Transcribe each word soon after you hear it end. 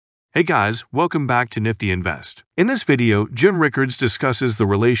Hey guys, welcome back to Nifty Invest. In this video, Jim Rickards discusses the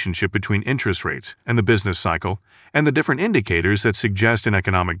relationship between interest rates and the business cycle and the different indicators that suggest an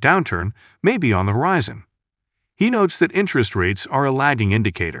economic downturn may be on the horizon. He notes that interest rates are a lagging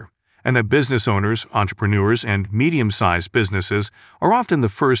indicator and that business owners, entrepreneurs, and medium-sized businesses are often the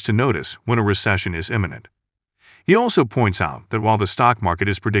first to notice when a recession is imminent. He also points out that while the stock market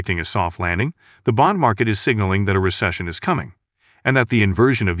is predicting a soft landing, the bond market is signaling that a recession is coming, and that the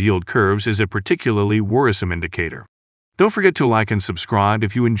inversion of yield curves is a particularly worrisome indicator. Don't forget to like and subscribe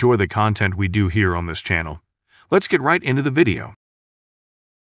if you enjoy the content we do here on this channel. Let's get right into the video.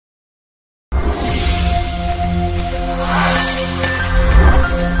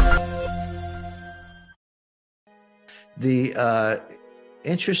 The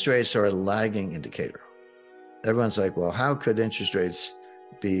interest rates are a lagging indicator. Everyone's like, well, how could interest rates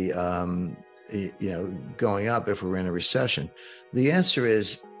be going up if we're in a recession? The answer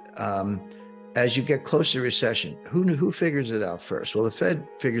is, as you get closer to recession, who figures it out first? Well, the Fed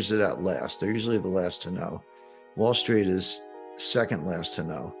figures it out last. They're usually the last to know. Wall Street is second last to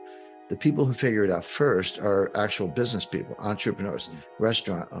know. The people who figure it out first are actual business people, entrepreneurs,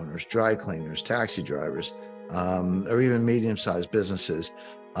 restaurant owners, dry cleaners, taxi drivers, or even medium-sized businesses.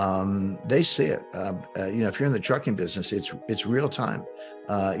 They see it. If you're in the trucking business, it's real time.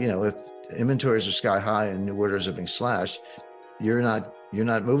 If inventories are sky high and new orders are being slashed, you're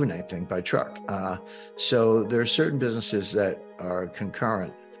not moving anything by truck. So there are certain businesses that are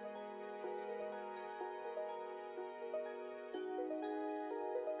concurrent.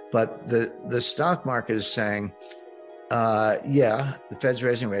 But the stock market is saying, the Fed's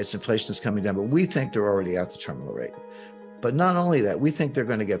raising rates, inflation is coming down, but we think they're already at the terminal rate. But not only that, we think they're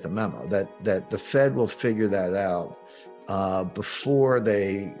going to get the memo that the Fed will figure that out before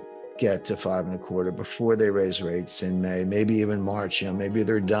they get to 5.25, before they raise rates in May, maybe even March. Maybe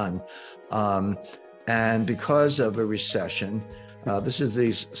they're done. And because of a recession, this is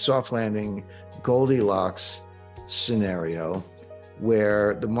the soft landing Goldilocks scenario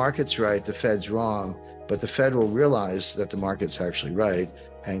where the market's right, the Fed's wrong, but the Fed will realize that the market's actually right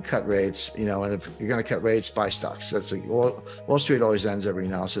and cut rates, and if you're going to cut rates, buy stocks. That's like Wall Street always ends every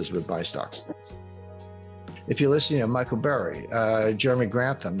analysis with buy stocks. If you listen to Michael Burry, Jeremy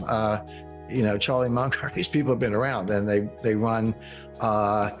Grantham, Charlie Munger, these people have been around and they run,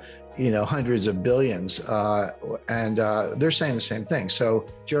 hundreds of billions, and they're saying the same thing. So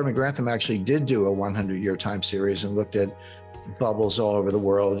Jeremy Grantham actually did do a 100-year time series and looked at bubbles all over the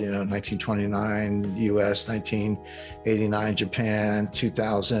world, 1929 US, 1989 Japan,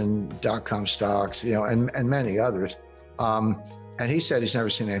 2000 dot-com stocks, and many others. And he said he's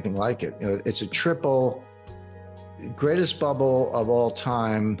never seen anything like it. It's a triple greatest bubble of all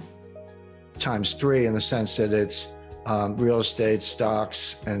time times 3, in the sense that it's real estate,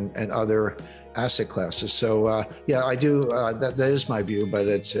 stocks, and other asset classes. So I do, that is my view, but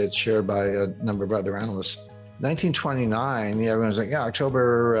it's shared by a number of other analysts. 1929, everyone's like,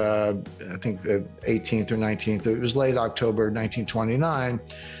 October, I think 18th or 19th, it was late October 1929,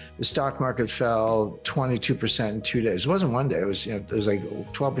 the stock market fell 22% in 2 days. It wasn't one day, it was like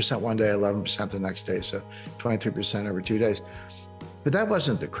 12% one day, 11% the next day, so 23% over 2 days. But that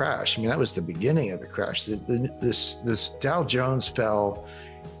wasn't the crash. That was the beginning of the crash. This Dow Jones fell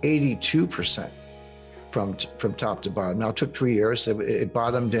 82% from top to bottom. Now, it took 3 years. It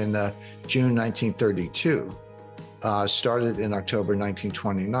bottomed in June 1932. Started in October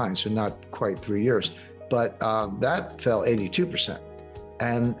 1929, so not quite 3 years, but that fell 82%,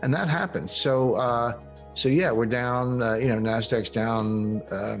 and that happened. So we're down. Nasdaq's down,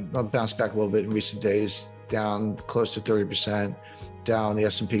 bounced back a little bit in recent days, down close to 30%. Down, the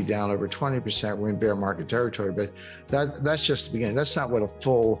S&P down over 20%. We're in bear market territory, but that's just the beginning. That's not what a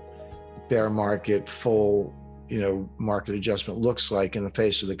full bear market, market adjustment looks like in the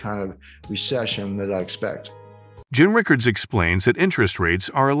face of the kind of recession that I expect. Jim Rickards explains that interest rates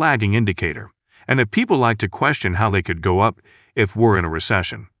are a lagging indicator, and that people like to question how they could go up if we're in a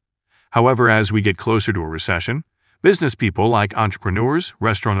recession. However, as we get closer to a recession, business people like entrepreneurs,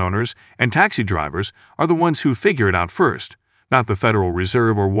 restaurant owners, and taxi drivers are the ones who figure it out first, not the Federal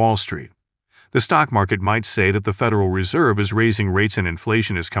Reserve or Wall Street. The stock market might say that the Federal Reserve is raising rates and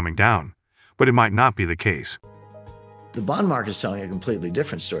inflation is coming down, but it might not be the case. The bond market is telling a completely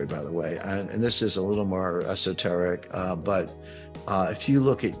different story, by the way, and this is a little more esoteric, but if you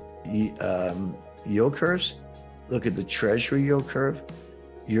look at yield curves, look at the Treasury yield curve,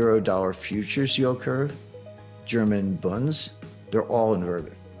 Euro-dollar futures yield curve, German bunds, they're all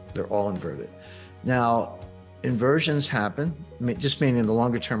inverted. Now, inversions happen, just meaning the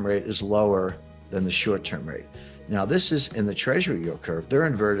longer term rate is lower than the short term rate. Now, this is in the Treasury yield curve. They're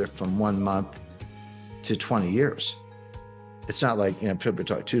inverted from 1 month to 20 years. It's not like, people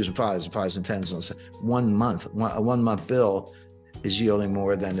talk 2s and 5s and 5s and 10s. And 1 month, a 1 month bill is yielding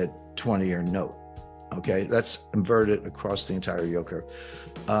more than a 20-year note. Okay, that's inverted across the entire yield curve.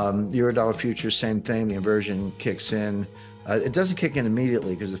 Eurodollar futures, same thing. The inversion kicks in. It doesn't kick in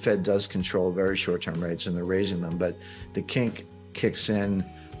immediately because the Fed does control very short-term rates and they're raising them, but the kink kicks in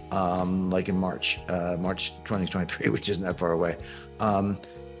like in March 2023, which isn't that far away.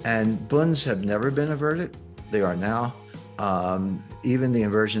 And bunds have never been inverted. They are now. Even the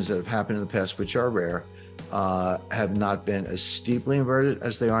inversions that have happened in the past, which are rare, have not been as steeply inverted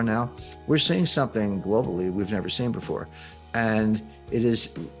as they are now. We're seeing something globally we've never seen before. And it is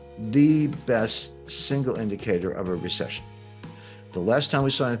the best single indicator of a recession. The last time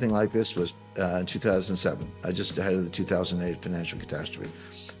we saw anything like this was in 2007, just ahead of the 2008 financial catastrophe.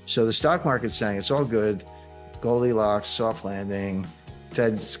 So the stock market's saying it's all good, Goldilocks, soft landing,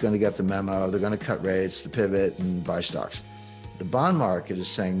 Fed's going to get the memo, they're going to cut rates, the pivot, and buy stocks. The bond market is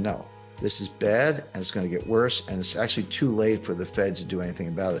saying, no, this is bad and it's going to get worse, and it's actually too late for the Fed to do anything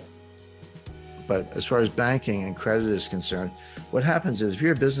about it. But as far as banking and credit is concerned, what happens is if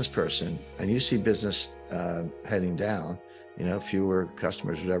you're a business person and you see business heading down, fewer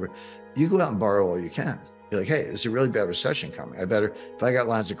customers, whatever, you go out and borrow all you can. You're like, hey, there's a really bad recession coming. I better, if I got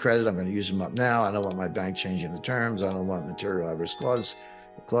lines of credit, I'm going to use them up now. I don't want my bank changing the terms. I don't want material adverse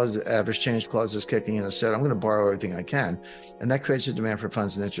average change clauses kicking in. Instead, I'm going to borrow everything I can. And that creates a demand for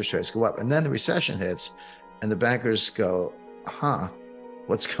funds and interest rates go up. And then the recession hits and the bankers go,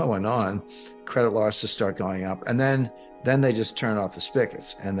 what's going on? Credit losses start going up. And then they just turn off the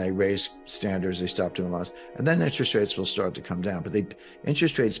spigots and they raise standards. They stop doing loans. And then interest rates will start to come down. But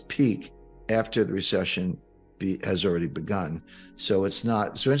interest rates peak after the recession has already begun. So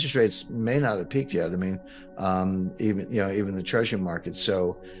interest rates may not have peaked yet. I mean, even the Treasury market.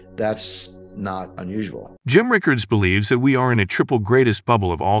 So that's not unusual. Jim Rickards believes that we are in a triple greatest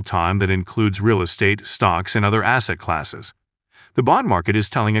bubble of all time that includes real estate, stocks, and other asset classes. The bond market is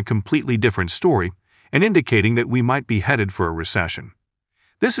telling a completely different story and indicating that we might be headed for a recession.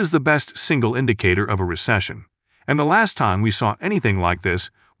 This is the best single indicator of a recession, and the last time we saw anything like this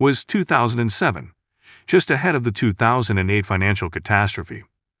was 2007, just ahead of the 2008 financial catastrophe.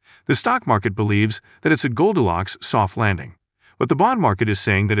 The stock market believes that it's a Goldilocks soft landing, but the bond market is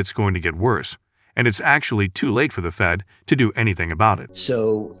saying that it's going to get worse, and it's actually too late for the Fed to do anything about it.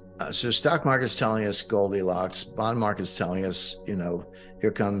 So stock market's telling us Goldilocks, bond market's telling us,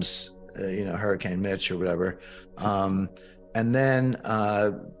 here comes, Hurricane Mitch or whatever. And then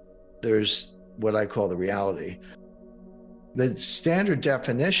there's what I call the reality. The standard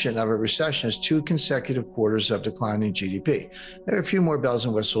definition of a recession is 2 consecutive quarters of declining GDP. There are a few more bells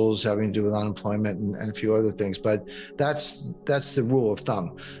and whistles having to do with unemployment and a few other things, but that's the rule of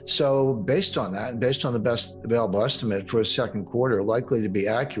thumb. So based on that, and based on the best available estimate for a second quarter, likely to be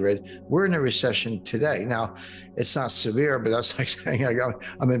accurate, we're in a recession today. Now, it's not severe, but that's like saying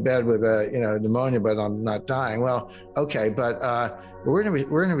I'm in bed with pneumonia, but I'm not dying. Well, okay, but we're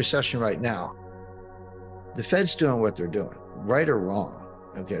in a recession right now. The Fed's doing what they're doing, right or wrong.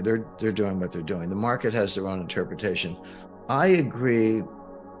 Okay, they're doing what they're doing. The market has their own interpretation. I agree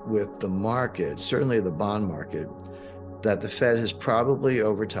with the market, certainly the bond market, that the Fed has probably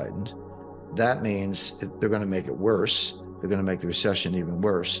over-tightened. That means they're going to make it worse. They're going to make the recession even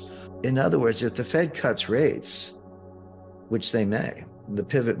worse. In other words, if the Fed cuts rates, which they may, the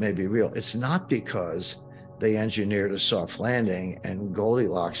pivot may be real. It's not because they engineered a soft landing and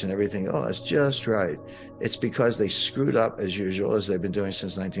Goldilocks and everything. Oh, that's just right. It's because they screwed up as usual, as they've been doing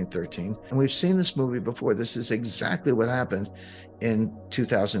since 1913. And we've seen this movie before. This is exactly what happened in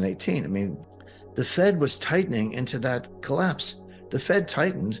 2018. I mean, the Fed was tightening into that collapse. The Fed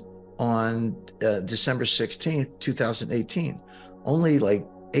tightened on December 16th, 2018, only like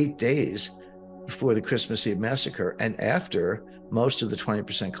 8 days before the Christmas Eve massacre. And after most of the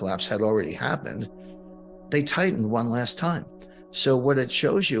 20% collapse had already happened, they tightened one last time. So what it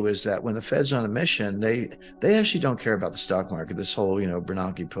shows you is that when the Fed's on a mission, they actually don't care about the stock market, this whole,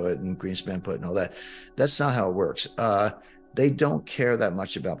 Bernanke put and Greenspan put and all that. That's not how it works. They don't care that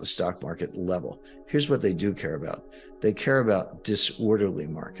much about the stock market level. Here's what they do care about. They care about disorderly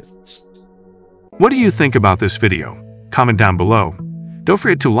markets. What do you think about this video? Comment down below. Don't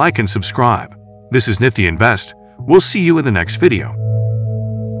forget to like and subscribe. This is Nifty Invest. We'll see you in the next video.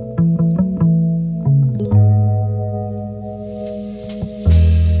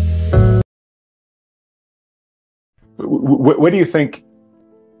 What do you think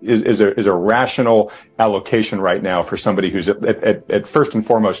is a rational allocation right now for somebody who's at first and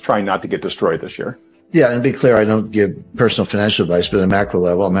foremost trying not to get destroyed this year? Yeah, and to be clear, I don't give personal financial advice, but at a macro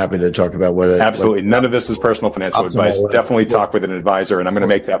level, I'm happy to talk about Absolutely. None of this is personal financial advice. Definitely talk with an advisor, and I'm going to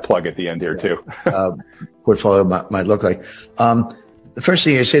make that plug at the end here too. Portfolio might look like. The first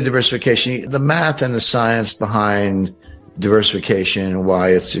thing you say, diversification, the math and the science behind diversification and why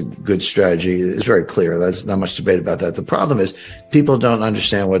it's a good strategy is very clear. There's not much debate about that. The problem is people don't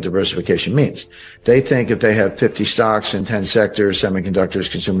understand what diversification means. They think if they have 50 stocks in 10 sectors, semiconductors,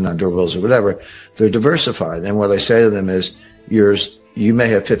 consumer non-durables, or whatever, they're diversified. And what I say to them is, you may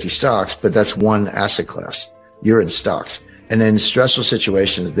have 50 stocks, but that's one asset class. You're in stocks. And in stressful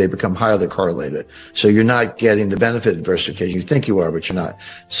situations, they become highly correlated. So you're not getting the benefit of diversification. You think you are, but you're not.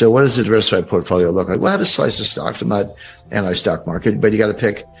 So what does a diversified portfolio look like? Well, I have a slice of stocks. I'm not anti-stock market, but you got to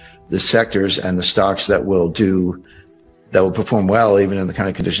pick the sectors and the stocks that will perform well, even in the kind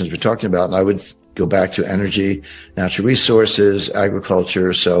of conditions we're talking about. And I would go back to energy, natural resources,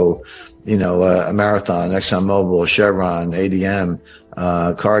 agriculture. So, a Marathon, ExxonMobil, Chevron, ADM,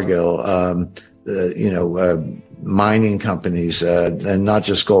 Cargill, mining companies, and not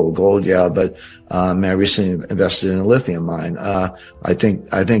just gold, yeah, but I recently invested in a lithium mine. I think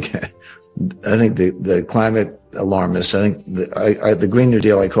the climate alarmists, I think the Green New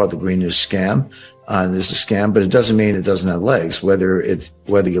Deal, I call it the Green New Scam. This is a scam, but it doesn't mean it doesn't have legs, whether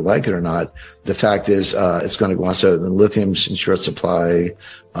you like it or not. The fact is, it's going to go on. So the lithium's in short supply,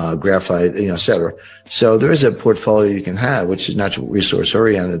 graphite, et cetera. So there is a portfolio you can have, which is natural resource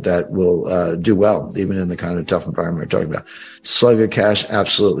oriented, that will do well, even in the kind of tough environment we're talking about. Slug of cash,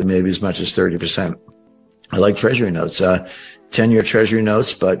 absolutely, maybe as much as 30%. I like treasury notes. 10-year treasury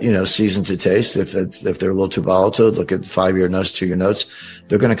notes, but, seasoned to taste. If they're a little too volatile, look at 5-year notes, 2-year notes.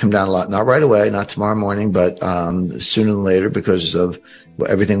 They're going to come down a lot. Not right away, not tomorrow morning, but sooner than later, because of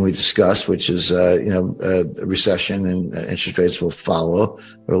everything we discussed, which is, a recession and interest rates will follow.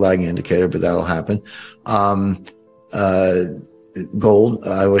 They're a lagging indicator, but that'll happen. Gold,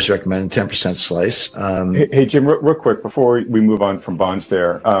 I always recommend a 10% slice. Hey, Jim, real quick, before we move on from bonds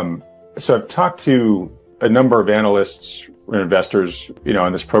there. So I've talked to a number of analysts and investors,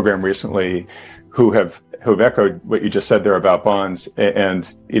 on this program recently who have echoed what you just said there about bonds. And,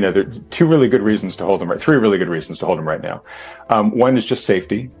 there are three really good reasons to hold them right now. One is just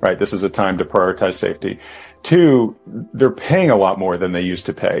safety, right? This is a time to prioritize safety. Two, they're paying a lot more than they used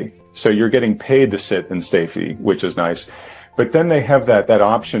to pay. So you're getting paid to sit in safety, which is nice. But then they have that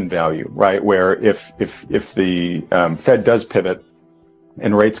option value, right? Where if the Fed does pivot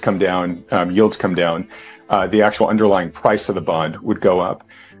and rates come down, yields come down, the actual underlying price of the bond would go up.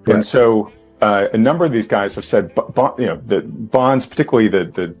 Right. And so a number of these guys have said, the bonds, particularly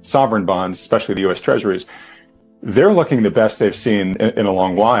the sovereign bonds, especially the U.S. Treasuries, they're looking the best they've seen in a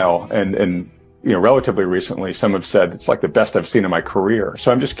long while. And relatively recently, some have said it's like the best I've seen in my career.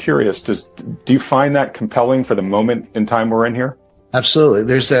 So I'm just curious, do you find that compelling for the moment in time we're in here? Absolutely.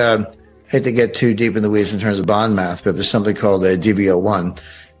 There's hate to get too deep in the weeds in terms of bond math, but there's something called a DV01.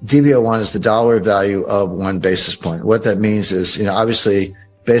 DV01 is the dollar value of 1 basis point. What that means is, obviously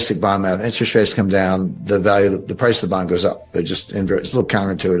basic bond math, interest rates come down, the price of the bond goes up. They're just inverted. It's a little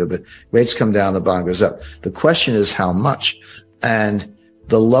counterintuitive, but rates come down, the bond goes up. The question is how much? And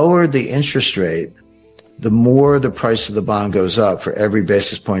the lower the interest rate, the more the price of the bond goes up for every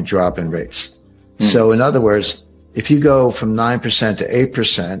basis point drop in rates. So in other words, if you go from 9% to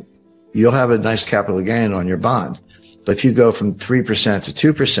 8%, you'll have a nice capital gain on your bond. But if you go from 3%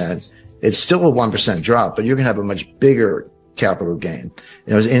 to 2%, it's still a 1% drop, but you're going to have a much bigger capital gain.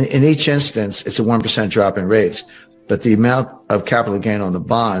 In each instance, it's a 1% drop in rates, but the amount of capital gain on the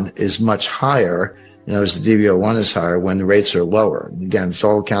bond is much higher, as the DV01 is higher when the rates are lower. Again, it's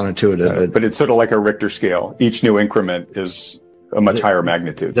all counterintuitive. But it's sort of like a Richter scale. Each new increment is a much higher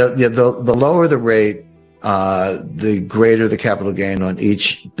magnitude. The lower the rate, the greater the capital gain on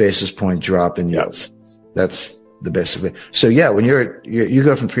each basis point drop in yields. That's the basically. So yeah, when you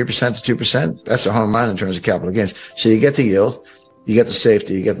go from 3% to 2%, that's a home run in terms of capital gains. So you get the yield, you get the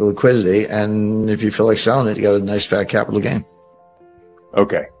safety, you get the liquidity, and if you feel like selling it, you got a nice fat capital gain.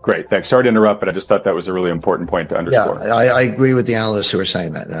 Okay, great. Thanks. Sorry to interrupt, but I just thought that was a really important point to underscore. Yeah, I agree with the analysts who are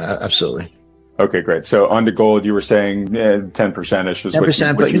saying that. Absolutely. Okay, great. So on to gold, you were saying 10%-ish is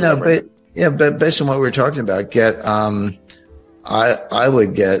 10%, but based on what we were talking about, I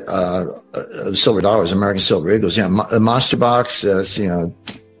would get silver dollars, American silver eagles. A monster box,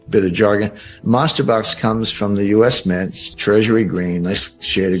 bit of jargon. Monster box comes from the U.S. Mint. It's treasury green, nice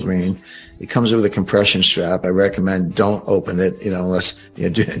shade of green. It comes with a compression strap. I recommend don't open it, unless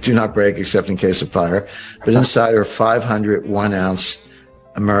do not break except in case of fire. But inside are 500 1-ounce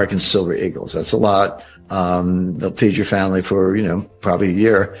American silver eagles. That's a lot. They'll feed your family for probably a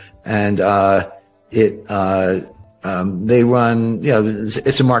year. And it they run,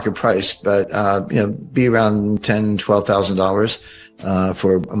 it's a market price, but be around $10,000-$12,000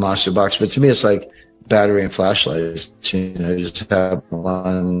 for a monster box. But to me, it's like battery and flashlights. Just have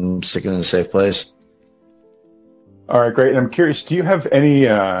one, stick it in a safe place. All right, great. And I'm curious, do you have any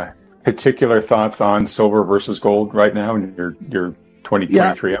particular thoughts on silver versus gold right now in your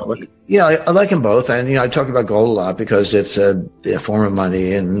 2023 outlook? Yeah, I like them both. And, I talk about gold a lot because it's a form of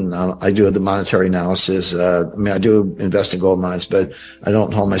money, and I do the monetary analysis. I do invest in gold mines, but I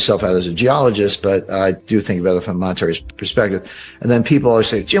don't hold myself out as a geologist, but I do think about it from a monetary perspective. And then people always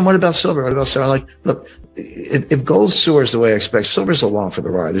say, Jim, what about silver? What about silver? I'm like, look, if gold soars the way I expect, silver's along for the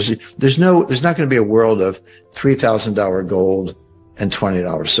ride. There's not going to be a world of $3,000 gold and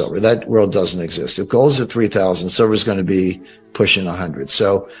 $20 silver. That world doesn't exist. If gold's at 3,000, silver's going to be pushing 100.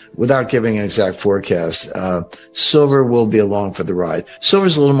 So without giving an exact forecast, silver will be along for the ride.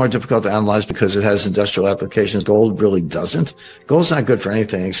 Silver's a little more difficult to analyze because it has industrial applications. Gold really doesn't. Gold's not good for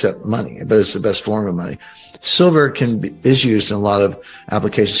anything except money, but it's the best form of money. Silver is used in a lot of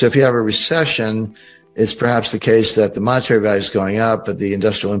applications. So if you have a recession, it's perhaps the case that the monetary value is going up, but the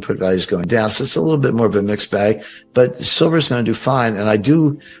industrial input value is going down. So it's a little bit more of a mixed bag, but silver is going to do fine. And I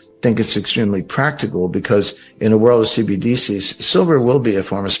do think it's extremely practical because in a world of CBDCs, silver will be a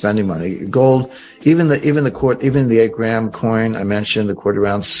form of spending money. Gold, even the 8-gram coin I mentioned, the quarter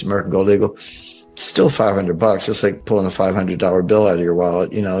ounce American Gold Eagle, still $500. It's like pulling a $500 bill out of your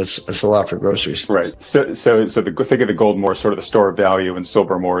wallet. It's a lot for groceries. Right. So think of the gold more sort of the store of value, and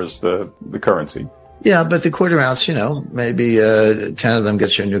silver more as the currency. Yeah, but the quarter ounce, maybe 10 of them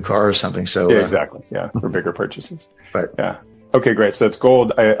gets you a new car or something. So yeah, exactly. Yeah, for bigger purchases. Right. Yeah. Okay, great. So that's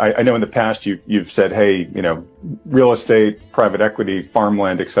gold. I know in the past you've said, hey, real estate, private equity,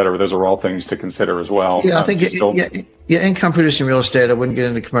 farmland, et cetera. Those are all things to consider as well. Yeah, I think income producing real estate. I wouldn't get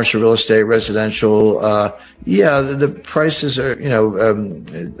into commercial real estate, residential. The prices are,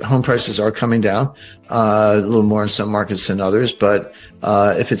 home prices are coming down a little more in some markets than others. But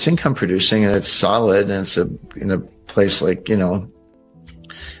if it's income producing and it's solid and it's in a place like,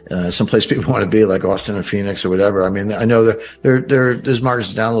 someplace people want to be, like Austin or Phoenix or whatever. I mean, I know that there's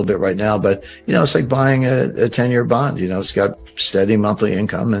markets down a little bit right now, but it's like buying a 10-year bond. It's got steady monthly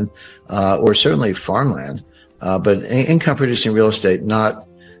income and or certainly farmland. But income producing real estate, not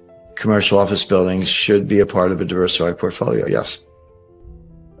commercial office buildings, should be a part of a diversified portfolio. Yes.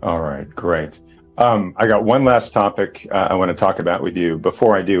 All right, great. I got one last topic I want to talk about with you.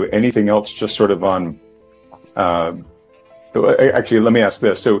 Before I do, anything else just sort of on actually, let me ask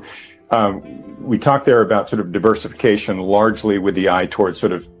this. So we talked there about sort of diversification, largely with the eye towards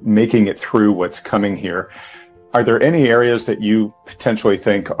sort of making it through what's coming here. Are there any areas that you potentially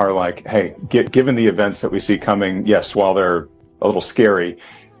think are like, hey, given the events that we see coming, yes, while they're a little scary,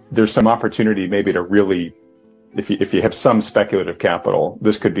 there's some opportunity maybe to really, if you have some speculative capital,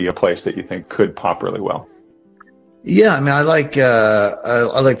 this could be a place that you think could pop really well? Yeah, I mean, I like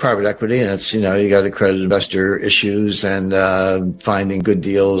private equity, and it's, you got accredited investor issues and finding good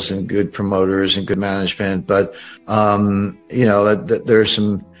deals and good promoters and good management. But there's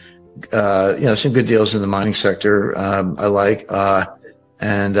some some good deals in the mining sector. I like that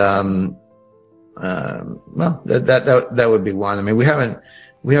would be one. I mean, we haven't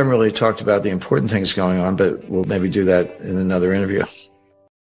really talked about the important things going on, but we'll maybe do that in another interview.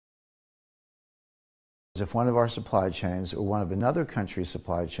 If one of our supply chains or one of another country's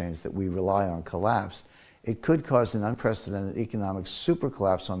supply chains that we rely on collapse, it could cause an unprecedented economic super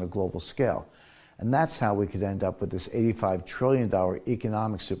collapse on a global scale. And that's how we could end up with this $85 trillion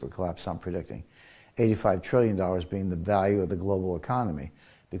economic super collapse I'm predicting. $85 trillion being the value of the global economy.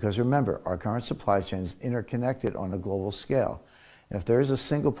 Because remember, our current supply chain is interconnected on a global scale. And if there is a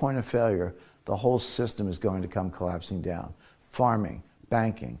single point of failure, the whole system is going to come collapsing down. Farming,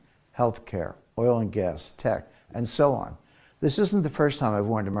 banking, healthcare, oil and gas, tech, and so on. This isn't the first time I've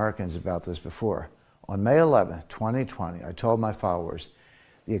warned Americans about this before. On May 11, 2020, I told my followers,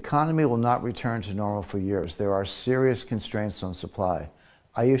 the economy will not return to normal for years. There are serious constraints on supply.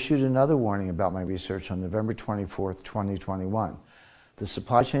 I issued another warning about my research on November 24, 2021. The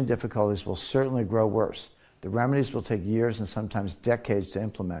supply chain difficulties will certainly grow worse. The remedies will take years and sometimes decades to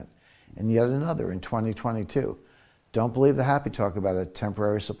implement. And yet another in 2022. Don't believe the happy talk about a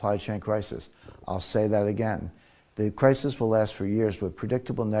temporary supply chain crisis. I'll say that again. The crisis will last for years with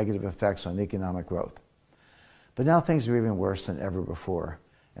predictable negative effects on economic growth. But now things are even worse than ever before.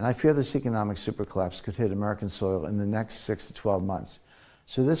 And I fear this economic super collapse could hit American soil in the next 6 to 12 months.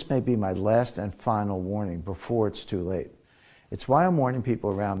 So this may be my last and final warning before it's too late. It's why I'm warning people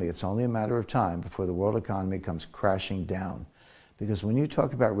around me it's only a matter of time before the world economy comes crashing down. Because when you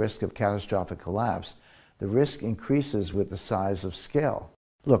talk about risk of catastrophic collapse, the risk increases with the size of scale.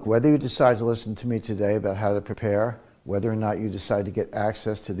 Look, whether you decide to listen to me today about how to prepare, whether or not you decide to get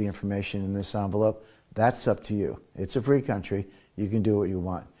access to the information in this envelope, that's up to you. It's a free country. You can do what you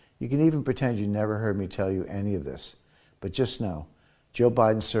want. You can even pretend you never heard me tell you any of this. But just know, Joe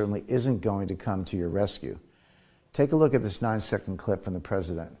Biden certainly isn't going to come to your rescue. Take a look at this 9-second clip from the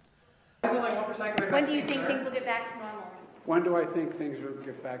president. When do you think things will get back to normal? When do I think things will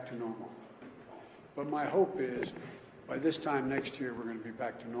get back to normal? But my hope is by this time next year, we're going to be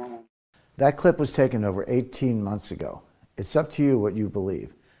back to normal. That clip was taken over 18 months ago. It's up to you what you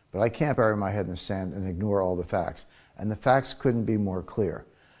believe, but I can't bury my head in the sand and ignore all the facts, and the facts couldn't be more clear.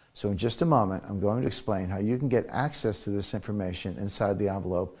 So in just a moment, I'm going to explain how you can get access to this information inside the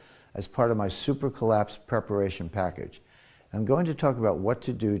envelope as part of my super collapse preparation package. And I'm going to talk about what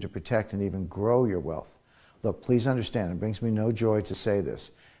to do to protect and even grow your wealth. Look, please understand, it brings me no joy to say this,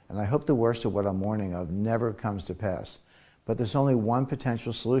 and I hope the worst of what I'm warning of never comes to pass. But there's only one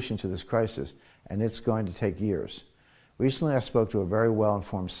potential solution to this crisis, and it's going to take years. Recently, I spoke to a very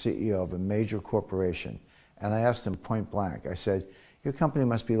well-informed CEO of a major corporation, and I asked him point blank, I said, your company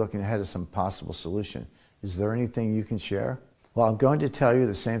must be looking ahead at some possible solution. Is there anything you can share? Well, I'm going to tell you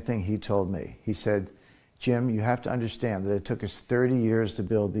the same thing he told me. He said, Jim, you have to understand that it took us 30 years to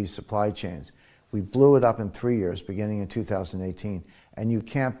build these supply chains. We blew it up in 3 years, beginning in 2018, and you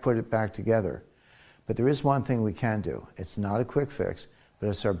can't put it back together. But there is one thing we can do. It's not a quick fix, but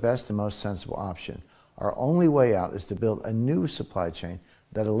it's our best and most sensible option. Our only way out is to build a new supply chain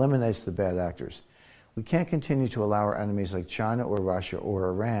that eliminates the bad actors. We can't continue to allow our enemies like China or Russia or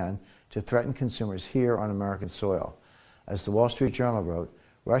Iran to threaten consumers here on American soil. As the Wall Street Journal wrote,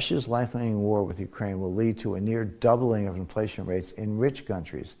 Russia's lengthening war with Ukraine will lead to a near doubling of inflation rates in rich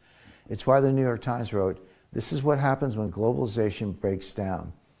countries. It's why the New York Times wrote, this is what happens when globalization breaks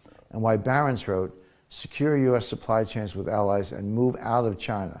down. And why Barron's wrote, secure U.S. supply chains with allies and move out of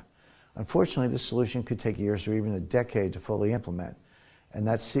China. Unfortunately, this solution could take years or even a decade to fully implement. And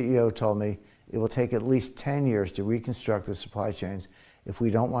that CEO told me it will take at least 10 years to reconstruct the supply chains if we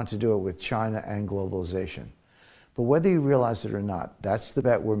don't want to do it with China and globalization. But whether you realize it or not, that's the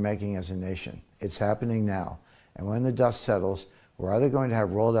bet we're making as a nation. It's happening now. And when the dust settles, we're either going to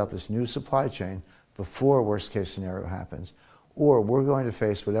have rolled out this new supply chain before worst case scenario happens, or we're going to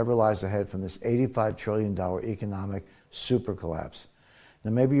face whatever lies ahead from this $85 trillion economic super collapse.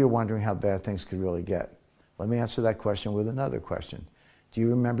 Now maybe you're wondering how bad things could really get. Let me answer that question with another question. Do you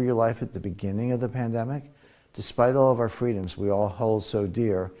remember your life at the beginning of the pandemic? Despite all of our freedoms we all hold so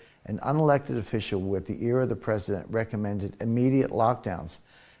dear, an unelected official with the ear of the president recommended immediate lockdowns,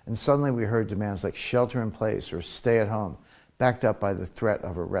 and suddenly we heard demands like shelter in place or stay at home, backed up by the threat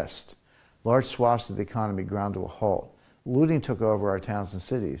of arrest. Large swaths of the economy ground to a halt. Looting took over our towns and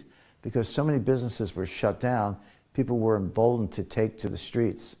cities. Because so many businesses were shut down, people were emboldened to take to the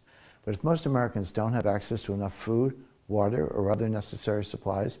streets. But if most Americans don't have access to enough food, water, or other necessary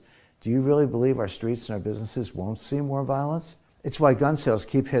supplies, do you really believe our streets and our businesses won't see more violence? It's why gun sales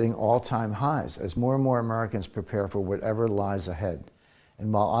keep hitting all-time highs as more and more Americans prepare for whatever lies ahead.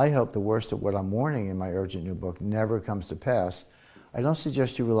 And while I hope the worst of what I'm warning in my urgent new book never comes to pass, I don't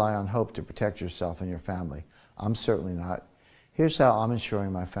suggest you rely on hope to protect yourself and your family. I'm certainly not. Here's how I'm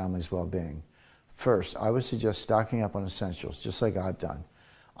ensuring my family's well-being. First, I would suggest stocking up on essentials, just like I've done.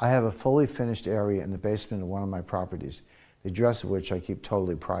 I have a fully finished area in the basement of one of my properties, the address of which I keep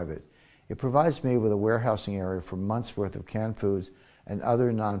totally private. It provides me with a warehousing area for months' worth of canned foods and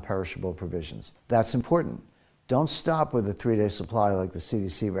other non-perishable provisions. That's important. Don't stop with a 3-day supply like the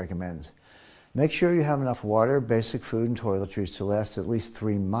CDC recommends. Make sure you have enough water, basic food, and toiletries to last at least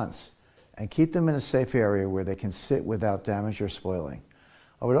 3 months. And keep them in a safe area where they can sit without damage or spoiling.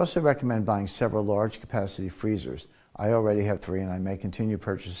 I would also recommend buying several large capacity freezers. I already have 3 and I may continue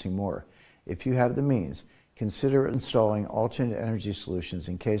purchasing more. If you have the means, consider installing alternate energy solutions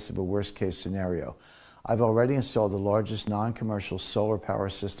in case of a worst case scenario. I've already installed the largest non-commercial solar power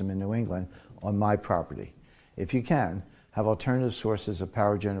system in New England on my property. If you can, have alternative sources of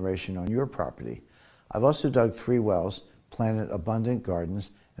power generation on your property. I've also dug 3 wells, planted abundant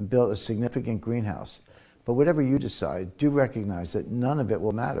gardens, and built a significant greenhouse. But whatever you decide, do recognize that none of it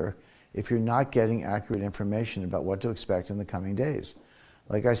will matter if you're not getting accurate information about what to expect in the coming days.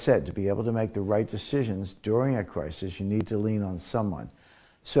 Like I said, to be able to make the right decisions during a crisis, you need to lean on someone.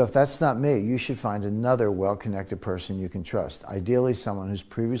 So if that's not me, you should find another well-connected person you can trust, ideally someone who's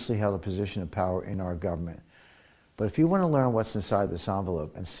previously held a position of power in our government. But if you want to learn what's inside this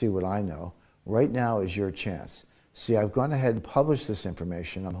envelope and see what I know, right now is your chance. See, I've gone ahead and published this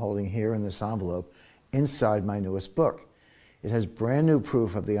information I'm holding here in this envelope inside my newest book. It has brand new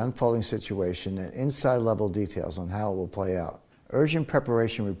proof of the unfolding situation and inside-level details on how it will play out. Urgent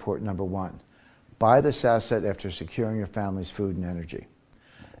Preparation Report number 1. Buy this asset after securing your family's food and energy.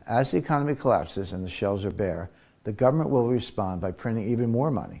 As the economy collapses and the shelves are bare, the government will respond by printing even more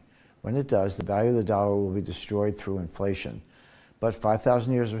money. When it does, the value of the dollar will be destroyed through inflation. But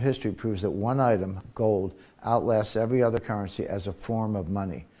 5,000 years of history proves that one item, gold, outlasts every other currency as a form of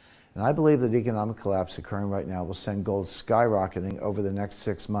money. And I believe that the economic collapse occurring right now will send gold skyrocketing over the next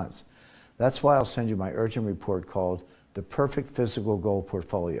 6 months. That's why I'll send you my urgent report called The Perfect Physical Gold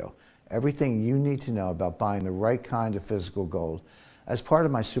Portfolio. Everything you need to know about buying the right kind of physical gold as part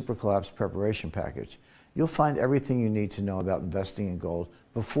of my super collapse preparation package. You'll find everything you need to know about investing in gold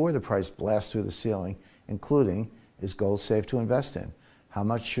before the price blasts through the ceiling, including, is gold safe to invest in? How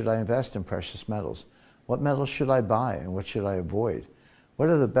much should I invest in precious metals? What metals should I buy and what should I avoid? What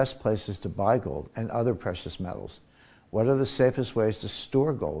are the best places to buy gold and other precious metals? What are the safest ways to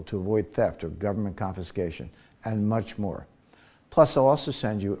store gold to avoid theft or government confiscation? And much more. Plus, I'll also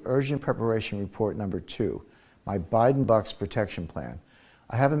send you Urgent Preparation Report number 2, my Biden Bucks Protection Plan.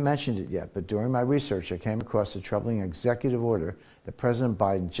 I haven't mentioned it yet, but during my research, I came across a troubling executive order that President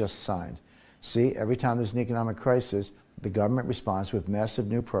Biden just signed. See, every time there's an economic crisis, the government responds with massive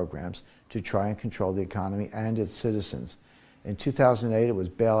new programs to try and control the economy and its citizens. In 2008, it was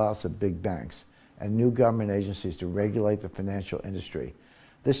bailouts of big banks and new government agencies to regulate the financial industry.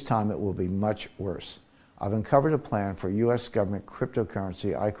 This time, it will be much worse. I've uncovered a plan for U.S. government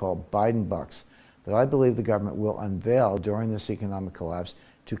cryptocurrency I call Biden Bucks that I believe the government will unveil during this economic collapse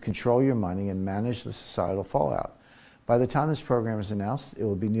to control your money and manage the societal fallout. By the time this program is announced, it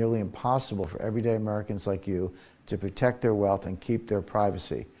will be nearly impossible for everyday Americans like you to protect their wealth and keep their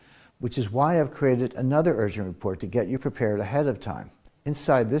privacy, which is why I've created another urgent report to get you prepared ahead of time.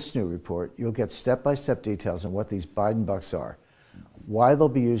 Inside this new report, you'll get step-by-step details on what these Biden Bucks are, why they'll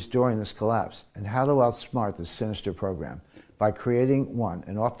be used during this collapse, and how to outsmart this sinister program by creating, 1,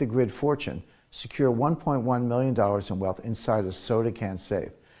 an off-the-grid fortune, secure $1.1 million in wealth inside a soda can safe.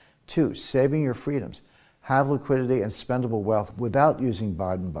 2, saving your freedoms, have liquidity and spendable wealth without using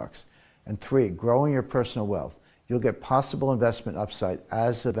Biden Bucks. And 3, growing your personal wealth. You'll get possible investment upside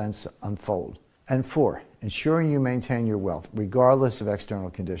as events unfold. And 4, ensuring you maintain your wealth regardless of external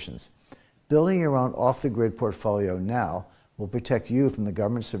conditions. Building your own off-the-grid portfolio now will protect you from the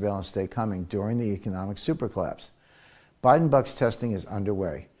government surveillance state coming during the economic supercollapse. Biden Bucks testing is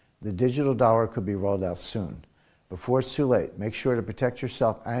underway. The digital dollar could be rolled out soon. Before it's too late, make sure to protect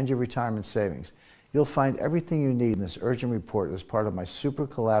yourself and your retirement savings. You'll find everything you need in this urgent report as part of my super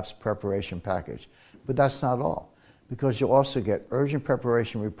collapse preparation package. But that's not all, because you'll also get Urgent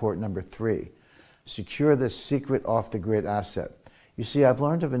Preparation Report number 3. Secure this secret off-the-grid asset. You see, I've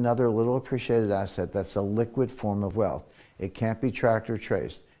learned of another little appreciated asset that's a liquid form of wealth. It can't be tracked or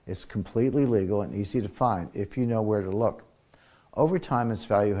traced. It's completely legal and easy to find if you know where to look. Over time, its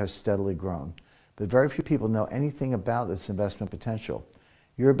value has steadily grown, but very few people know anything about its investment potential.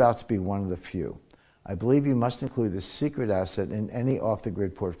 You're about to be one of the few. I believe you must include this secret asset in any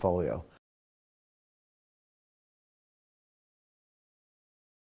off-the-grid portfolio.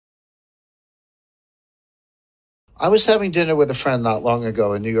 I was having dinner with a friend not long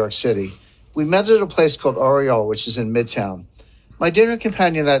ago in New York City. We met at a place called Oriole, which is in Midtown. My dinner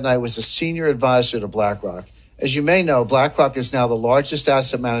companion that night was a senior advisor to BlackRock. As you may know, BlackRock is now the largest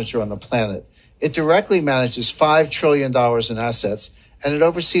asset manager on the planet. It directly manages $5 trillion in assets, and it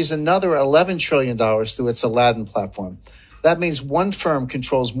oversees another $11 trillion through its Aladdin platform. That means one firm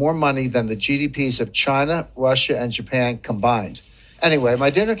controls more money than the GDPs of China, Russia, and Japan combined. Anyway, my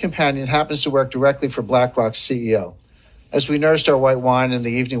dinner companion happens to work directly for BlackRock's CEO. As we nursed our white wine and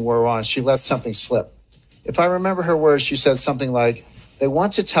the evening wore on, she let something slip. If I remember her words, she said something like, "They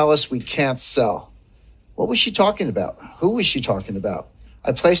want to tell us we can't sell." What was she talking about? Who was she talking about?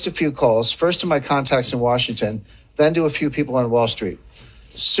 I placed a few calls, first to my contacts in Washington, then to a few people on Wall Street.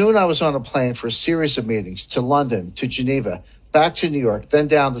 Soon I was on a plane for a series of meetings to London, to Geneva, back to New York, then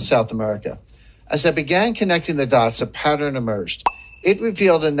down to South America. As I began connecting the dots, a pattern emerged. It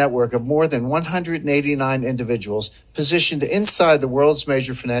revealed a network of more than 189 individuals positioned inside the world's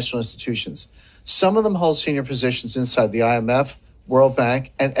major financial institutions. Some of them hold senior positions inside the IMF, World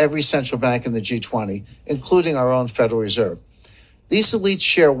Bank, and every central bank in the G20, including our own Federal Reserve. These elites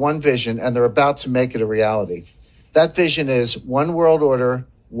share one vision, and they're about to make it a reality. That vision is one world order,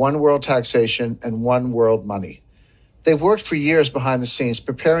 one world taxation, and one world money. They've worked for years behind the scenes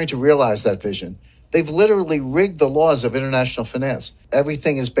preparing to realize that vision. They've literally rigged the laws of international finance.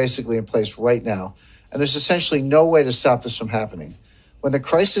 Everything is basically in place right now, and there's essentially no way to stop this from happening. When the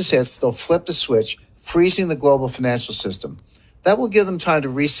crisis hits, they'll flip the switch, freezing the global financial system. That will give them time to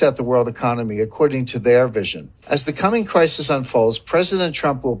reset the world economy according to their vision. As the coming crisis unfolds, President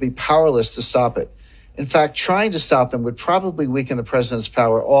Trump will be powerless to stop it. In fact, trying to stop them would probably weaken the president's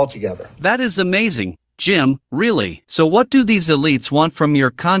power altogether. That is amazing. Jim, really? So what do these elites want from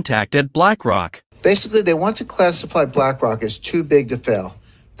your contact at BlackRock? Basically, they want to classify BlackRock as too big to fail.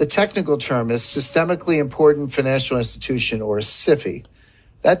 The technical term is Systemically Important Financial Institution, or SIFI.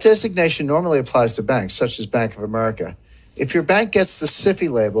 That designation normally applies to banks, such as Bank of America. If your bank gets the SIFI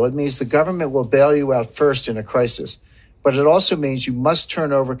label, it means the government will bail you out first in a crisis. But it also means you must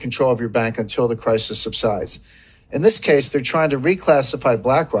turn over control of your bank until the crisis subsides. In this case, they're trying to reclassify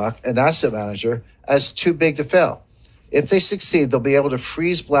BlackRock, an asset manager, as too big to fail. If they succeed, they'll be able to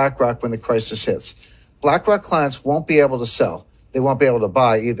freeze BlackRock when the crisis hits. BlackRock clients won't be able to sell. They won't be able to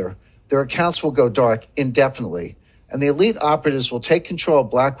buy either. Their accounts will go dark indefinitely. And the elite operatives will take control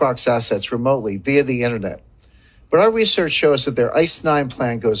of BlackRock's assets remotely via the internet. But our research shows that their ICE 9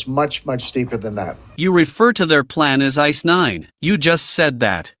 plan goes much, much deeper than that. You refer to their plan as ICE 9. You just said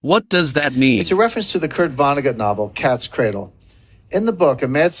that. What does that mean? It's a reference to the Kurt Vonnegut novel, Cat's Cradle. In the book, a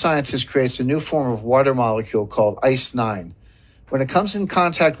mad scientist creates a new form of water molecule called ICE 9. When it comes in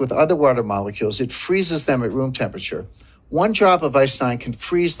contact with other water molecules, it freezes them at room temperature. One drop of ICE 9 can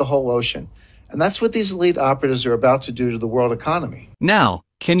freeze the whole ocean. And that's what these elite operatives are about to do to the world economy. Now,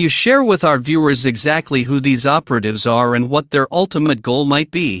 can you share with our viewers exactly who these operatives are and what their ultimate goal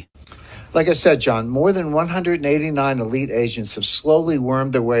might be? Like I said, John, more than 189 elite agents have slowly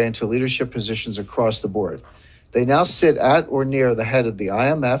wormed their way into leadership positions across the board. They now sit at or near the head of the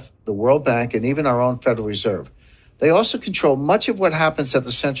IMF, the World Bank, and even our own Federal Reserve. They also control much of what happens at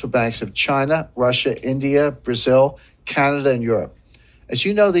the central banks of China, Russia, India, Brazil, Canada, and Europe. As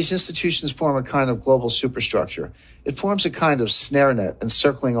you know, these institutions form a kind of global superstructure. It forms a kind of snare net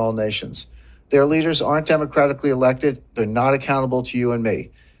encircling all nations. Their leaders aren't democratically elected. They're not accountable to you and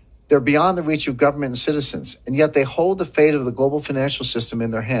me. They're beyond the reach of government and citizens, and yet they hold the fate of the global financial system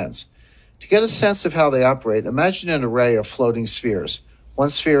in their hands. To get a sense of how they operate, imagine an array of floating spheres. One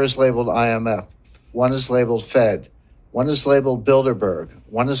sphere is labeled IMF. One is labeled Fed. One is labeled Bilderberg.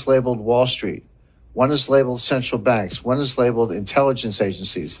 One is labeled Wall Street. One is labeled central banks. One is labeled intelligence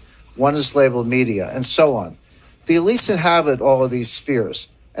agencies. One is labeled media, and so on. The elites inhabit all of these spheres,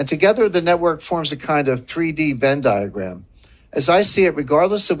 and together the network forms a kind of 3D Venn diagram. As I see it,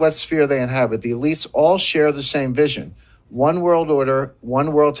 regardless of what sphere they inhabit, the elites all share the same vision: one world order,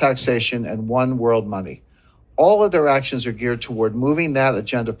 one world taxation, and one world money. All of their actions are geared toward moving that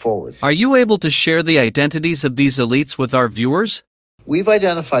agenda forward. Are you able to share the identities of these elites with our viewers? We've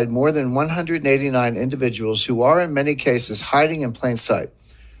identified more than 189 individuals who are in many cases hiding in plain sight.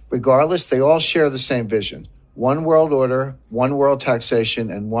 Regardless, they all share the same vision: one world order, one world taxation,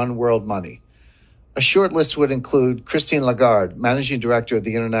 and one world money. A short list would include Christine Lagarde, Managing Director of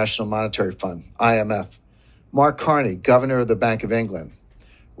the International Monetary Fund, IMF; Mark Carney, Governor of the Bank of England;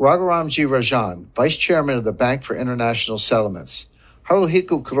 Raghuram G. Rajan, Vice Chairman of the Bank for International Settlements;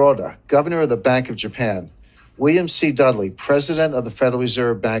 Haruhiko Kuroda, Governor of the Bank of Japan; William C. Dudley, President of the Federal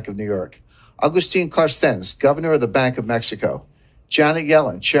Reserve Bank of New York; Agustin Carstens, Governor of the Bank of Mexico; Janet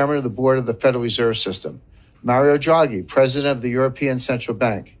Yellen, Chairman of the Board of the Federal Reserve System; Mario Draghi, President of the European Central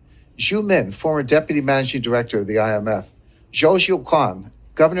Bank; Zhu Min, former Deputy Managing Director of the IMF; Zhou Zhouquan,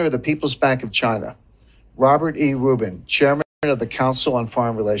 Governor of the People's Bank of China; Robert E. Rubin, Chairman of the Council on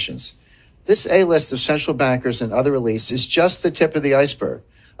Foreign Relations. This A-list of central bankers and other elites is just the tip of the iceberg.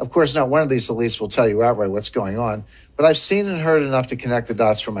 Of course, not one of these elites will tell you outright what's going on, but I've seen and heard enough to connect the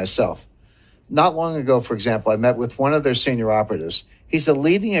dots for myself. Not long ago, for example, I met with one of their senior operatives. He's a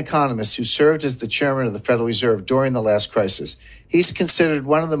leading economist who served as the chairman of the Federal Reserve during the last crisis. He's considered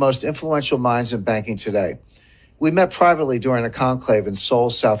one of the most influential minds in banking today. We met privately during a conclave in Seoul,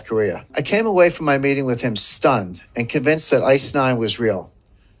 South Korea. I came away from my meeting with him stunned and convinced that ICE 9 was real.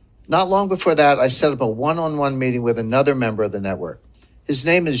 Not long before that, I set up a one-on-one meeting with another member of the network. His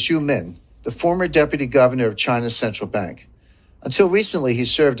name is Zhu Min, the former deputy governor of China's central bank. Until recently, he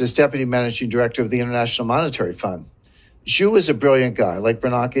served as deputy managing director of the International Monetary Fund. Zhu is a brilliant guy, like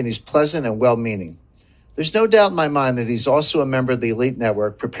Bernanke, and he's pleasant and well-meaning. There's no doubt in my mind that he's also a member of the elite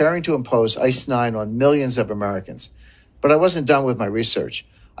network preparing to impose ICE 9 on millions of Americans. But I wasn't done with my research.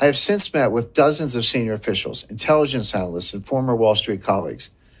 I have since met with dozens of senior officials, intelligence analysts, and former Wall Street colleagues.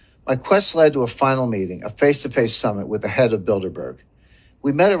 My quest led to a final meeting, a face-to-face summit with the head of Bilderberg.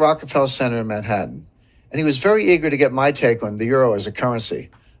 We met at Rockefeller Center in Manhattan, and he was very eager to get my take on the euro as a currency.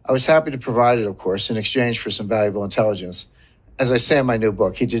 I was happy to provide it, of course, in exchange for some valuable intelligence. As I say in my new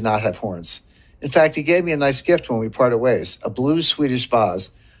book, he did not have horns. In fact, he gave me a nice gift when we parted ways, a blue Swedish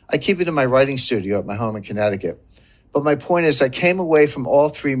vase. I keep it in my writing studio at my home in Connecticut. But my point is, I came away from all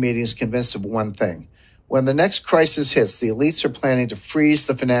three meetings convinced of one thing. When the next crisis hits, the elites are planning to freeze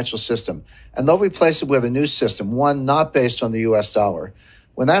the financial system, and they'll replace it with a new system, one not based on the US dollar.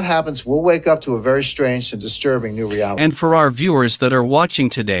 When that happens, we'll wake up to a very strange and disturbing new reality. And for our viewers that are watching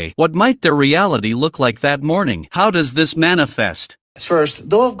today, what might their reality look like that morning? How does this manifest? First,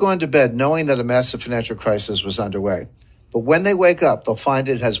 they'll have gone to bed knowing that a massive financial crisis was underway. But when they wake up, they'll find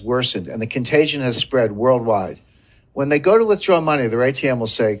it has worsened and the contagion has spread worldwide. When they go to withdraw money, their ATM will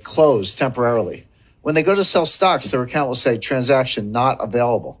say, closed temporarily. When they go to sell stocks, their account will say, transaction not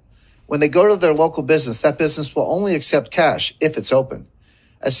available. When they go to their local business, that business will only accept cash if it's open.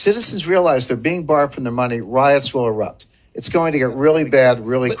 As citizens realize they're being barred from their money, riots will erupt. It's going to get really bad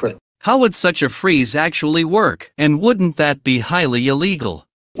really quickly. How would such a freeze actually work? And wouldn't that be highly illegal?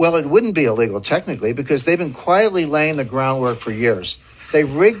 Well, it wouldn't be illegal technically because they've been quietly laying the groundwork for years.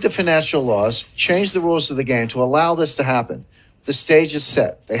 They've rigged the financial laws, changed the rules of the game to allow this to happen. The stage is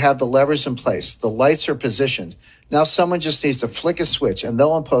set. They have the levers in place. The lights are positioned. Now someone just needs to flick a switch and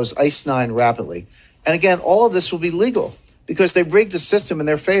they'll impose ICE 9 rapidly. And again, all of this will be legal because they've rigged the system in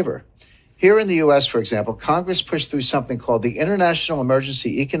their favor. Here in the U.S., for example, Congress pushed through something called the International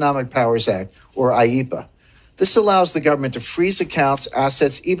Emergency Economic Powers Act, or IEPA. This allows the government to freeze accounts,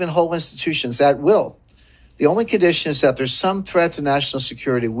 assets, even whole institutions at will. The only condition is that there's some threat to national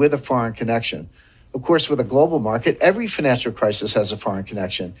security with a foreign connection. Of course, with a global market, every financial crisis has a foreign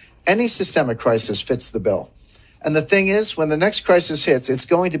connection. Any systemic crisis fits the bill. And the thing is, when the next crisis hits, it's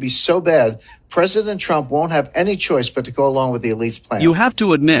going to be so bad, President Trump won't have any choice but to go along with the elite's plan. You have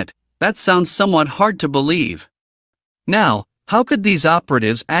to admit, that sounds somewhat hard to believe. Now, how could these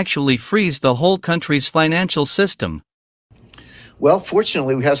operatives actually freeze the whole country's financial system? Well,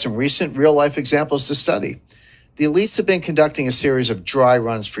 fortunately, we have some recent real-life examples to study. The elites have been conducting a series of dry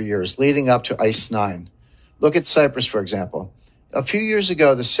runs for years, leading up to ICE 9. Look at Cyprus, for example. A few years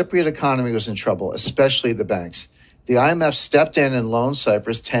ago, the Cypriot economy was in trouble, especially the banks. The IMF stepped in and loaned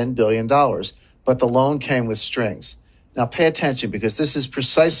Cyprus $10 billion, but the loan came with strings. Now pay attention because this is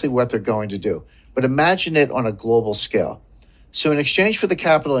precisely what they're going to do. But imagine it on a global scale. So in exchange for the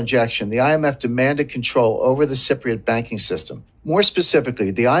capital injection, the IMF demanded control over the Cypriot banking system. More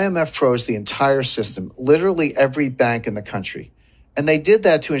specifically, the IMF froze the entire system, literally every bank in the country. And they did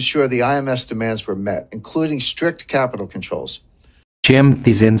that to ensure the IMF's demands were met, including strict capital controls. Jim,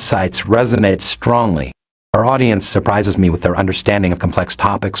 these insights resonate strongly. Our audience surprises me with their understanding of complex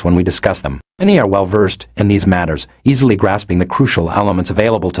topics when we discuss them. Many are well-versed in these matters, easily grasping the crucial elements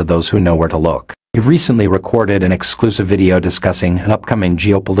available to those who know where to look. We've recently recorded an exclusive video discussing an upcoming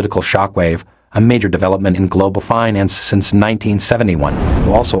geopolitical shockwave, a major development in global finance since 1971.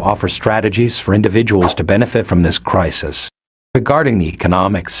 We'll also offer strategies for individuals to benefit from this crisis. Regarding the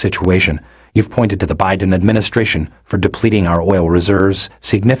economic situation, you've pointed to the Biden administration for depleting our oil reserves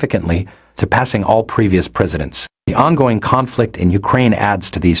significantly, surpassing all previous presidents. The ongoing conflict in Ukraine adds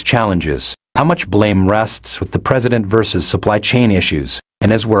to these challenges. How much blame rests with the president versus supply chain issues?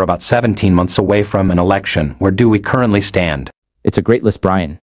 And as we're about 17 months away from an election, where do we currently stand? It's a great list,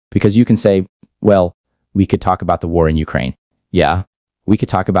 Brian, because you can say, well, we could talk about the war in Ukraine. Yeah, we could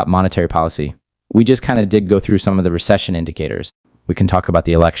talk about monetary policy. We just kind of did go through some of the recession indicators. We can talk about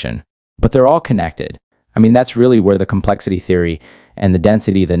the election. But they're all connected. I mean, that's really where the complexity theory and the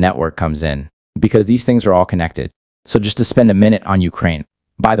density of the network comes in, because these things are all connected. So just to spend a minute on Ukraine.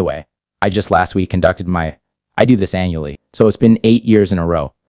 By the way, I just last week I do this annually, so it's been 8 years in a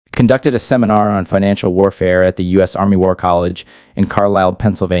row. Conducted a seminar on financial warfare at the U.S. Army War College in Carlisle,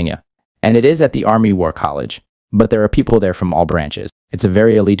 Pennsylvania. And it is at the Army War College, but there are people there from all branches. It's a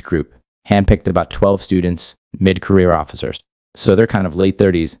very elite group, handpicked about 12 students, mid-career officers. So they're kind of late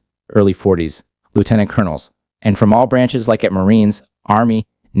 30s, early 40s, lieutenant colonels, and from all branches like at Marines, Army,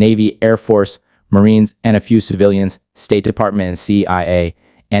 Navy, Air Force, Marines, and a few civilians, State Department and CIA,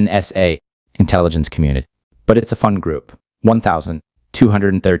 NSA, intelligence community. But it's a fun group.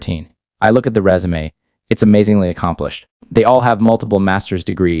 1,213. I look at the resume. It's amazingly accomplished. They all have multiple master's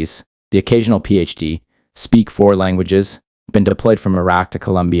degrees, the occasional PhD, speak 4 languages, been deployed from Iraq to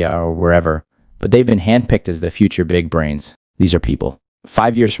Colombia or wherever, but they've been handpicked as the future big brains. These are people.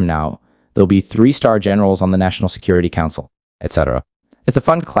 5 years from now, there'll be 3-star generals on the National Security Council, etc. It's a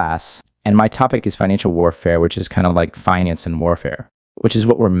fun class, and my topic is financial warfare, which is kind of like finance and warfare, which is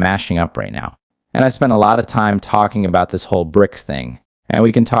what we're mashing up right now. And I spent a lot of time talking about this whole BRICS thing, and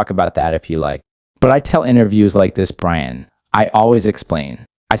we can talk about that if you like. But I tell interviews like this, Brian, I always explain.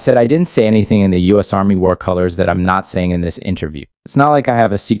 I said I didn't say anything in the U.S. Army War Colors that I'm not saying in this interview. It's not like I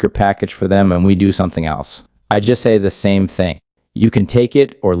have a secret package for them and we do something else. I just say the same thing. You can take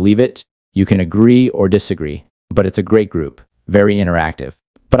it or leave it. You can agree or disagree. but it's a great group, very interactive.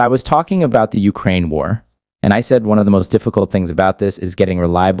 But I was talking about the Ukraine war, and I said one of the most difficult things about this is getting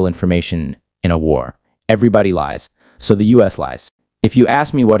reliable information in a war. Everybody lies, so the US lies. If you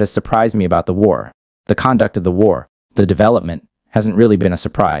ask me what has surprised me about the war, the conduct of the war, the development, hasn't really been a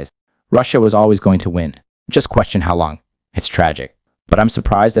surprise. Russia was always going to win. Just question how long. It's tragic. But I'm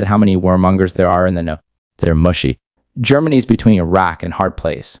surprised at how many warmongers there are in the know. They're mushy. Germany's between a rock and hard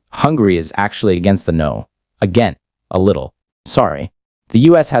place. Hungary is actually against the no. Again, a little. Sorry. The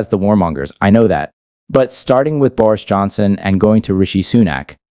US has the warmongers, I know that. But starting with Boris Johnson and going to Rishi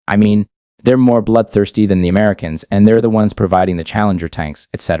Sunak, I mean, they're more bloodthirsty than the Americans, and they're the ones providing the Challenger tanks,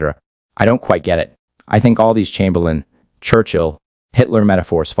 etc. I don't quite get it. I think all these Chamberlain, Churchill, Hitler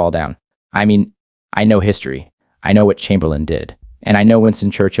metaphors fall down. I mean, I know history. I know what Chamberlain did. And I know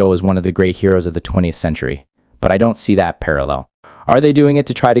Winston Churchill was one of the great heroes of the 20th century. But I don't see that parallel. Are they doing it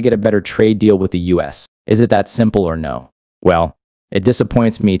to try to get a better trade deal with the US? Is it that simple or no? Well, it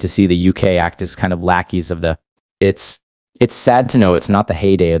disappoints me to see the UK act as kind of lackeys of the... It's sad to know it's not the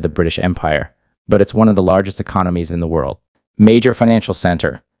heyday of the British Empire, but it's one of the largest economies in the world. Major financial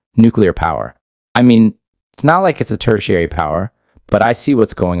center, nuclear power. I mean, it's not like it's a tertiary power, but I see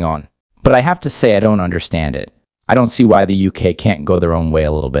what's going on. But I have to say I don't understand it. I don't see why the UK can't go their own way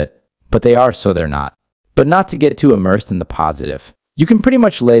a little bit. But they are, so they're not. But not to get too immersed in the positive. You can pretty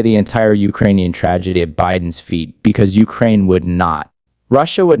much lay the entire Ukrainian tragedy at Biden's feet because Ukraine would not.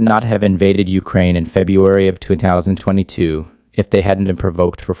 Russia would not have invaded Ukraine in February of 2022 if they hadn't been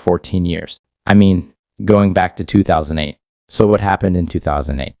provoked for 14 years. I mean, going back to 2008. So what happened in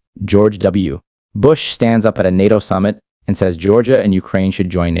 2008? George W. Bush stands up at a NATO summit and says Georgia and Ukraine should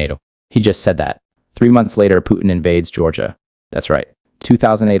join NATO. He just said that. 3 months later, Putin invades Georgia. That's right.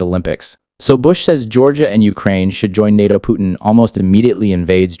 2008 Olympics. So Bush says Georgia and Ukraine should join NATO. Putin almost immediately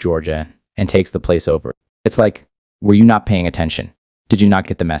invades Georgia and takes the place over. It's like, were you not paying attention? Did you not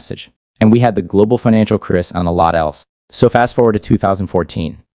get the message? And we had the global financial crisis and a lot else. So fast forward to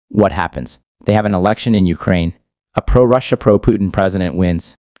 2014. What happens? They have an election in Ukraine. A pro-Russia, pro-Putin president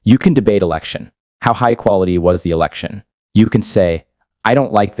wins. You can debate election. How high quality was the election? You can say, I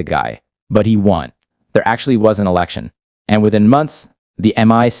don't like the guy, but he won. There actually was an election. And within months, the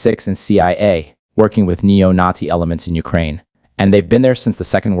MI6 and CIA working with neo-Nazi elements in Ukraine. And they've been there since the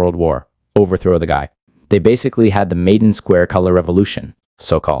Second World War. Overthrow the guy. They basically had the Maiden Square color revolution,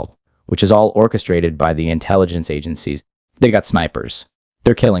 so-called, which is all orchestrated by the intelligence agencies. They got snipers.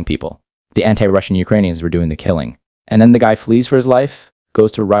 They're killing people. The anti-Russian Ukrainians were doing the killing. And then the guy flees for his life,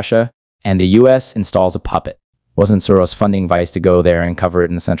 goes to Russia, and the US installs a puppet. Wasn't Soros funding Vice to go there and cover it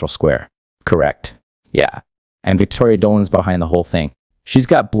in the central square? Correct. Yeah. And Victoria Dolan's behind the whole thing. She's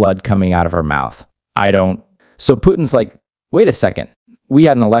got blood coming out of her mouth. I don't. So Putin's like, wait a second. We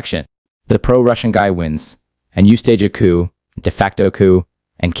had an election. The pro-Russian guy wins. And you stage a coup, de facto coup,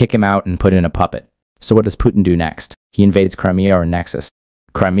 and kick him out and put in a puppet. So what does Putin do next? He invades Crimea or Nexus.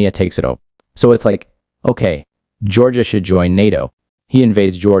 Crimea takes it over. So it's like, okay, Georgia should join NATO. He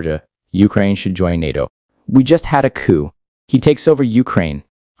invades Georgia. Ukraine should join NATO. We just had a coup. He takes over Ukraine.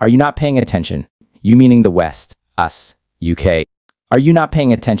 Are you not paying attention? You meaning the West, us, UK. Are you not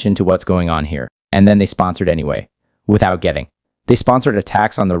paying attention to what's going on here? And then they sponsored anyway, without getting. They sponsored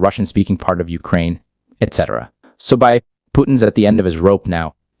attacks on the Russian-speaking part of Ukraine, etc. So by Putin's at the end of his rope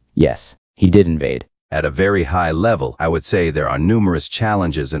now, yes, he did invade. At a very high level, I would say there are numerous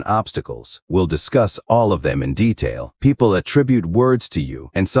challenges and obstacles. We'll discuss all of them in detail. People attribute words to you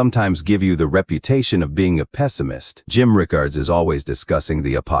and sometimes give you the reputation of being a pessimist. Jim Rickards is always discussing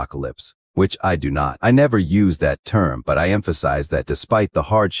the apocalypse, which I do not. I never use that term, but I emphasize that despite the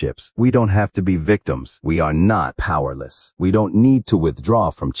hardships, we don't have to be victims. We are not powerless. We don't need to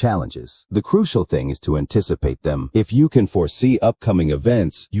withdraw from challenges. The crucial thing is to anticipate them. If you can foresee upcoming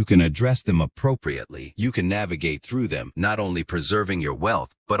events, you can address them appropriately. You can navigate through them, not only preserving your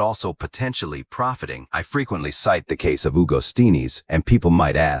wealth, but also potentially profiting. I frequently cite the case of Augustinus, and people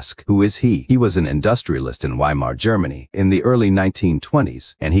might ask, who is he? He was an industrialist in Weimar, Germany, in the early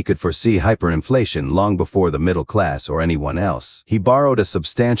 1920s, and he could foresee hyperinflation long before the middle class or anyone else. He borrowed a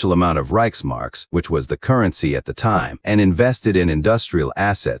substantial amount of Reichsmarks, which was the currency at the time, and invested in industrial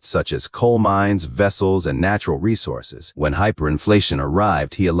assets such as coal mines, vessels, and natural resources. When hyperinflation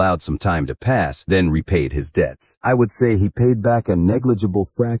arrived, he allowed some time to pass, then repaid his debts. I would say he paid back a negligible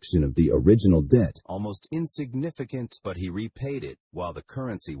fraction of the original debt, almost insignificant, but he repaid it while the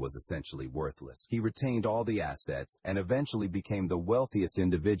currency was essentially worthless. He retained all the assets and eventually became the wealthiest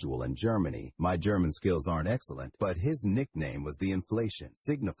individual in Germany. My German skills aren't excellent, but his nickname was the Inflation,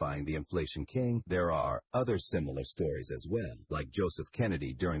 signifying the Inflation King. There are other similar stories as well, like Joseph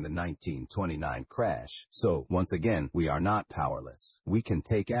Kennedy during the 1929 crash. So, once again, we are not powerless. We can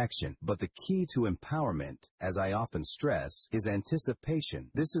take action, but the key to empowerment, as I often stress, is anticipation.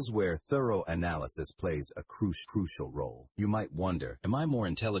 This is where thorough analysis plays a crucial role. You might wonder, am I more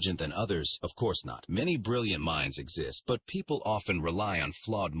intelligent than others? Of course not. Many brilliant minds exist, but people often rely on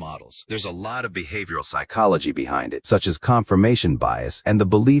flawed models. There's a lot of behavioral psychology behind it, such as confirmation bias and the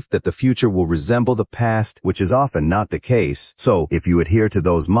belief that the future will resemble the past, which is often not the case. So, if you adhere to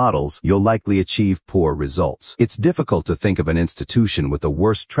those models, you'll likely achieve poor results. It's difficult to think of an institution with a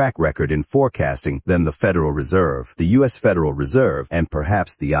worse track record in forecasting than the Federal Reserve. The U.S. Federal Reserve, and perhaps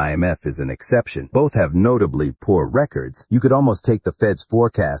the IMF is an exception, both have notably poor records. You could almost take the Fed's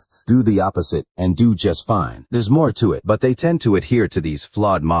forecasts, do the opposite, and do just fine. There's more to it, but they tend to adhere to these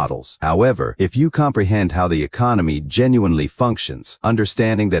flawed models. However, if you comprehend how the economy genuinely functions,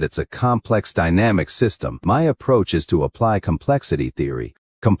 understanding that it's a complex dynamic system, my approach is to apply complexity theory.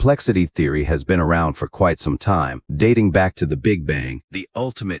 Complexity theory has been around for quite some time, dating back to the Big Bang, the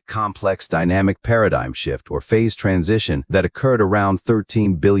ultimate complex dynamic paradigm shift or phase transition that occurred around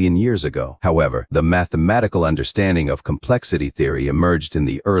 13 billion years ago. However, the mathematical understanding of complexity theory emerged in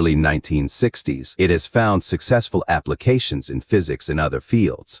the early 1960s. It has found successful applications in physics and other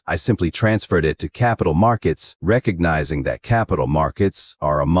fields. I simply transferred it to capital markets, recognizing that capital markets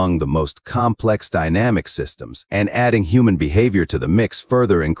are among the most complex dynamic systems, and adding human behavior to the mix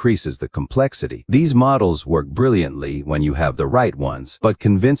further increases the complexity. These models work brilliantly when you have the right ones, but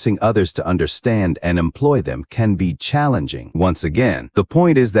convincing others to understand and employ them can be challenging. Once again, the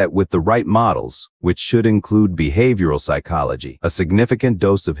point is that with the right models, which should include behavioral psychology, a significant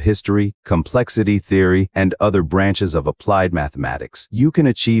dose of history, complexity theory, and other branches of applied mathematics, you can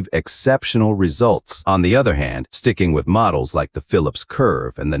achieve exceptional results. On the other hand, sticking with models like the Phillips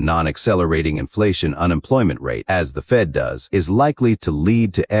curve and the non-accelerating inflation unemployment rate, as the Fed does, is likely to lead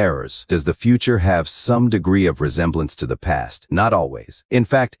to errors. Does the future have some degree of resemblance to the past? Not always. In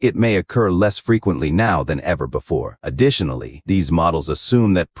fact, it may occur less frequently now than ever before. Additionally, these models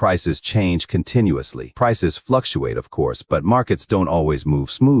assume that prices change continuously. Prices fluctuate, of course, but markets don't always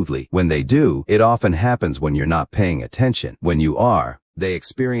move smoothly. When they do, it often happens when you're not paying attention. When you are, they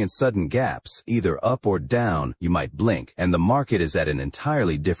experience sudden gaps, either up or down. You might blink, and the market is at an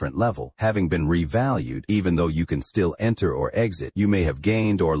entirely different level, having been revalued. Even though you can still enter or exit, you may have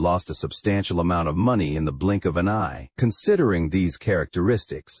gained or lost a substantial amount of money in the blink of an eye. Considering these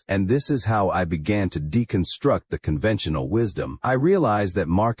characteristics, and this is how I began to deconstruct the conventional wisdom, I realized that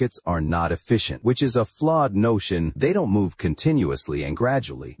markets are not efficient, which is a flawed notion. They don't move continuously and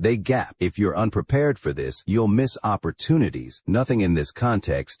gradually. They gap. If you're unprepared for this, you'll miss opportunities. Nothing in this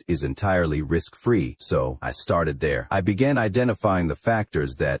context is entirely risk-free, so I started there. I began identifying the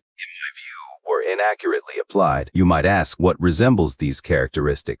factors that, in my view, were inaccurately applied. You might ask, what resembles these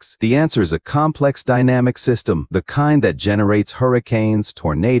characteristics? The answer is a complex dynamic system, the kind that generates hurricanes,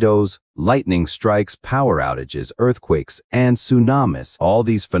 tornadoes, lightning strikes, power outages, earthquakes, and tsunamis. All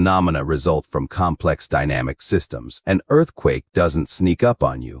these phenomena result from complex dynamic systems. An earthquake doesn't sneak up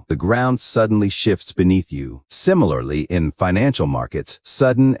on you. The ground suddenly shifts beneath you. Similarly, in financial markets,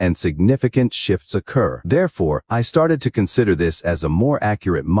 sudden and significant shifts occur. Therefore, I started to consider this as a more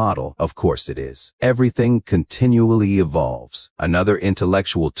accurate model. Of course it is. Everything continually evolves. Another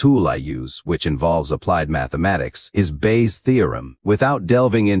intellectual tool I use, which involves applied mathematics, is Bayes' theorem. Without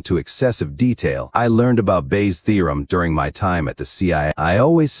delving into excessive detail, I learned about Bayes' theorem during my time at the CIA. I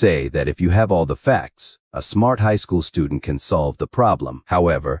always say that if you have all the facts, a smart high school student can solve the problem.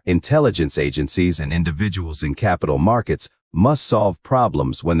 However, intelligence agencies and individuals in capital markets must solve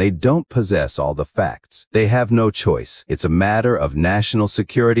problems when they don't possess all the facts. They have no choice. It's a matter of national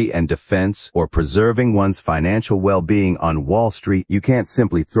security and defense or preserving one's financial well-being on Wall Street. You can't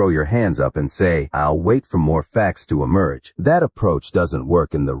simply throw your hands up and say, I'll wait for more facts to emerge. That approach doesn't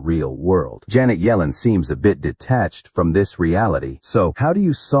work in the real world. Janet Yellen seems a bit detached from this reality. So, how do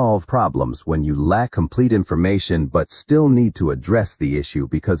you solve problems when you lack complete information but still need to address the issue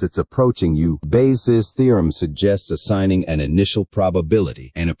because it's approaching you? Bayes' theorem suggests assigning an initial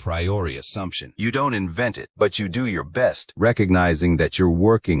probability and a priori assumption. You don't invent it, but you do your best, recognizing that you're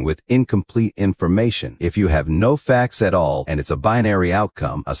working with incomplete information. If you have no facts at all and it's a binary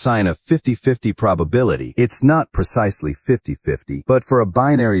outcome, assign a 50-50 probability. It's not precisely 50-50, but for a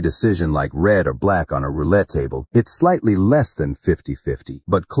binary decision like red or black on a roulette table, it's slightly less than 50-50,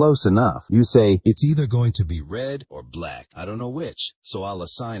 but close enough. You say, it's either going to be red or black. I don't know which, so I'll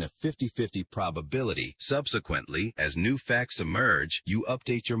assign a 50-50 probability. Subsequently, as new facts emerge, you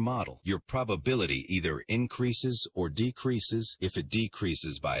update your model. Your probability either increases or decreases. If it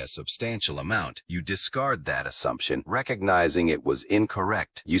decreases by a substantial amount, you discard that assumption, recognizing it was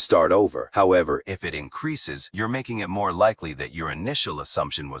incorrect. You start over. However, if it increases, you're making it more likely that your initial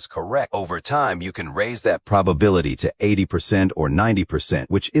assumption was correct. Over time, you can raise that probability to 80% or 90%,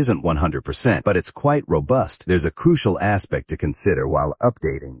 which isn't 100%, but it's quite robust. There's a crucial aspect to consider while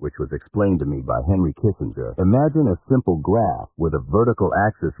updating, which was explained to me by Henry Kissinger. Imagine a simple graph where the vertical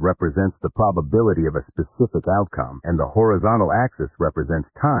axis represents the probability of a specific outcome and the horizontal axis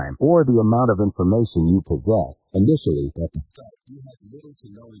represents time or the amount of information you possess. Initially, at the start, you have little to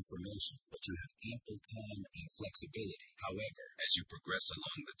no information, but you have ample time and flexibility. However, as you progress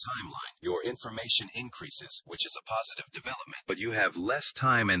along the timeline, your information increases, which is a positive development, but you have less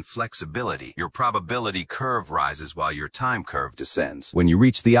time and flexibility. Your probability curve rises while your time curve descends. When you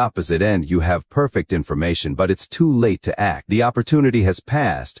reach the opposite end, you have perfect information, but it's too late to act. The opportunity has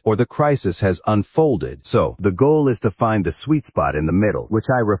passed, or the crisis has unfolded. So, the goal is to find the sweet spot in the middle, which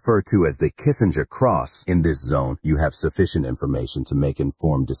I refer to as the Kissinger cross. In this zone, you have sufficient information to make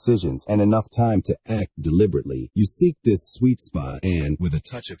informed decisions and enough time to act deliberately. You seek this sweet spot, and with a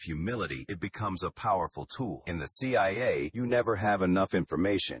touch of humility, it becomes a powerful tool. In the CIA, you never have enough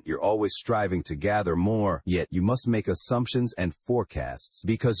information. You're always striving to gather more, yet you must make assumptions and forecasts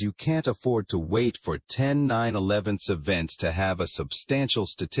because you can't afford to wait for 10 9/11 events to have a substantial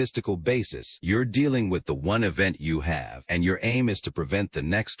statistical basis. You're dealing with the one event you have, and your aim is to prevent the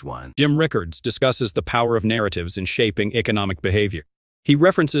next one. Jim Rickards discusses the power of narratives in shaping economic behavior. He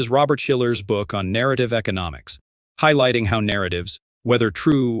references Robert Shiller's book on narrative economics, highlighting how narratives, whether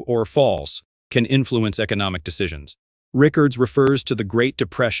true or false, can influence economic decisions. Rickards refers to the Great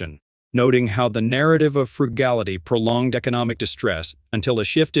Depression, noting how the narrative of frugality prolonged economic distress until a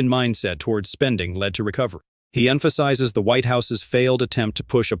shift in mindset towards spending led to recovery. He emphasizes the White House's failed attempt to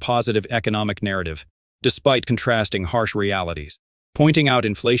push a positive economic narrative, despite contrasting harsh realities, pointing out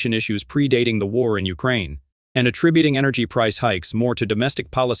inflation issues predating the war in Ukraine, and attributing energy price hikes more to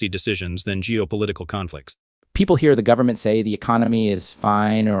domestic policy decisions than geopolitical conflicts. People hear the government say the economy is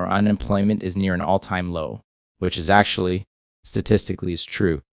fine or unemployment is near an all-time low, which is actually, statistically, is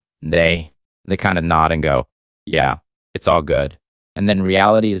true. They kind of nod and go, yeah, it's all good. And then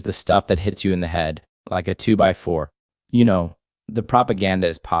reality is the stuff that hits you in the head, like a 2x4. You know, the propaganda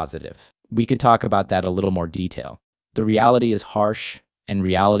is positive. We could talk about that a little more detail. The reality is harsh, and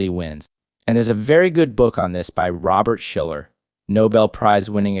reality wins. And there's a very good book on this by Robert Shiller, Nobel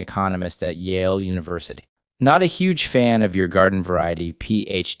Prize-winning economist at Yale University. Not a huge fan of your garden variety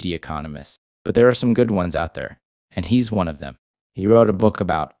PhD economists, but there are some good ones out there, and he's one of them. He wrote a book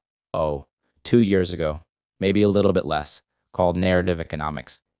about, 2 years ago, maybe a little bit less, called Narrative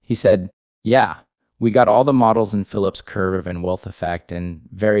Economics. He said, yeah, we got all the models in Phillips curve and wealth effect and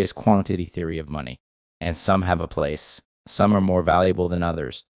various quantity theory of money, and some have a place, some are more valuable than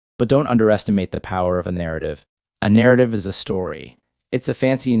others. But don't underestimate the power of a narrative. A narrative is a story. It's a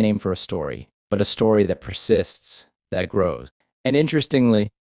fancy name for a story, but a story that persists, that grows. And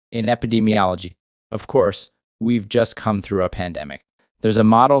interestingly, in epidemiology, of course, we've just come through a pandemic. There's a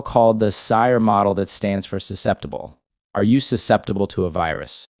model called the SIRE model that stands for susceptible. Are you susceptible to a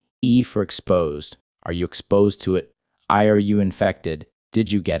virus? E for exposed. Are you exposed to it? I, are you infected?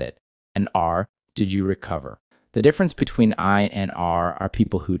 Did you get it? And R, did you recover? The difference between I and R are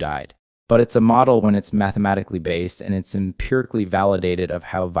people who died. But it's a model when it's mathematically based and it's empirically validated of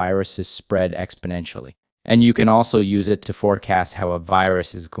how viruses spread exponentially. And you can also use it to forecast how a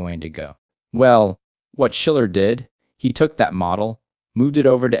virus is going to go. Well, what Shiller did, he took that model, moved it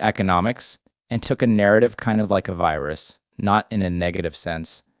over to economics, and took a narrative kind of like a virus, not in a negative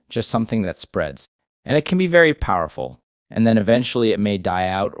sense, just something that spreads. And it can be very powerful. And then eventually it may die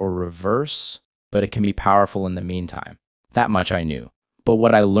out or reverse, but it can be powerful in the meantime. That much I knew. But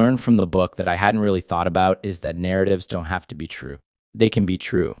what I learned from the book that I hadn't really thought about is that narratives don't have to be true. They can be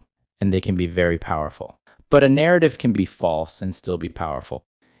true, and they can be very powerful. But a narrative can be false and still be powerful.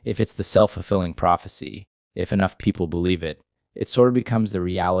 If it's the self-fulfilling prophecy, if enough people believe it, it sort of becomes the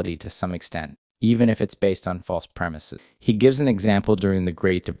reality to some extent, even if it's based on false premises. He gives an example during the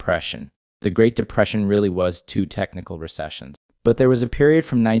Great Depression. The Great Depression really was two technical recessions. But there was a period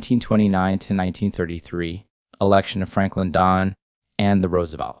from 1929 to 1933, election of Franklin Don and the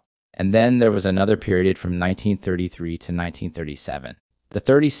Roosevelt. And then there was another period from 1933 to 1937. The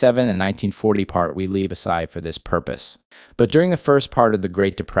 37 and 1940 part we leave aside for this purpose. But during the first part of the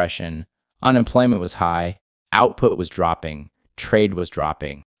Great Depression, unemployment was high, output was dropping, trade was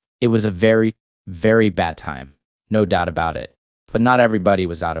dropping. It was a very, very bad time, no doubt about it. But not everybody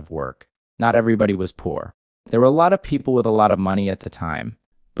was out of work. Not everybody was poor. There were a lot of people with a lot of money at the time,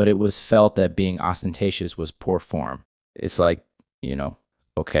 but it was felt that being ostentatious was poor form. It's like,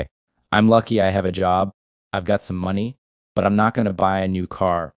 okay, I'm lucky I have a job, I've got some money, but I'm not going to buy a new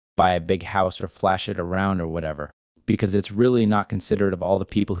car, buy a big house, or flash it around or whatever, because it's really not considerate of all the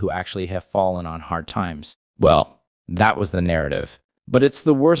people who actually have fallen on hard times. Well, that was the narrative. But it's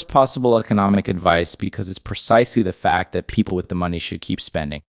the worst possible economic advice because it's precisely the fact that people with the money should keep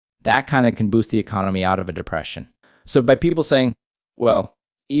spending. That kind of can boost the economy out of a depression. So by people saying, well,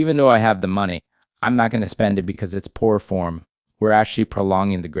 even though I have the money, I'm not going to spend it because it's poor form, we're actually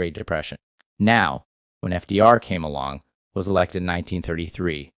prolonging the Great Depression. Now, when FDR came along, was elected in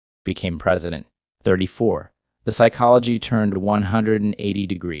 1933, became president, 34, the psychology turned 180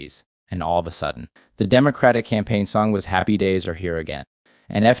 degrees, and all of a sudden, the Democratic campaign song was Happy Days Are Here Again,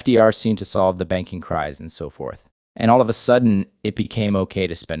 and FDR seemed to solve the banking crisis and so forth. And all of a sudden, it became okay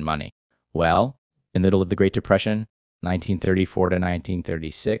to spend money. Well, in the middle of the Great Depression, 1934 to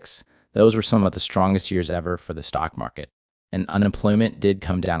 1936, those were some of the strongest years ever for the stock market, and unemployment did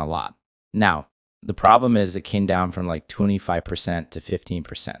come down a lot. Now, the problem is it came down from like 25% to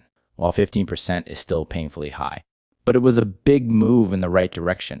 15%, while 15% is still painfully high. But it was a big move in the right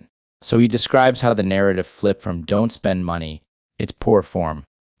direction. So he describes how the narrative flipped from don't spend money, it's poor form,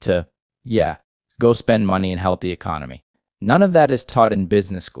 to, yeah, go spend money and help the economy. None of that is taught in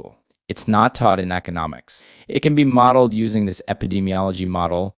business school. It's not taught in economics. It can be modeled using this epidemiology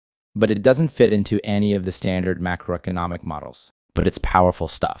model, but it doesn't fit into any of the standard macroeconomic models. But it's powerful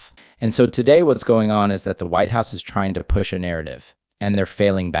stuff. And so today what's going on is that the White House is trying to push a narrative, and they're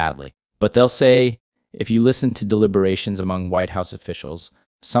failing badly. But they'll say, if you listen to deliberations among White House officials,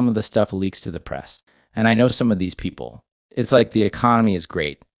 some of the stuff leaks to the press. And I know some of these people. It's like the economy is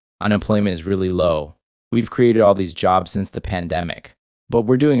great. Unemployment is really low. We've created all these jobs since the pandemic. But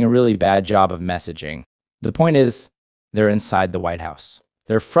we're doing a really bad job of messaging. The point is, they're inside the White House.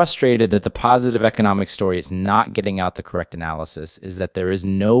 They're frustrated that the positive economic story is not getting out the correct analysis, is that there is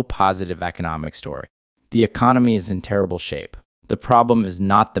no positive economic story. The economy is in terrible shape. The problem is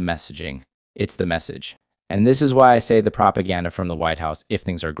not the messaging, it's the message. And this is why I say the propaganda from the White House, if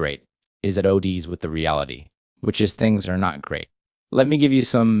things are great, is at ODs with the reality, which is things are not great. Let me give you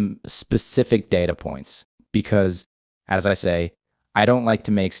some specific data points, because, as I say, I don't like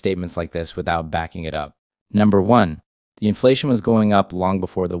to make statements like this without backing it up. Number one, the inflation was going up long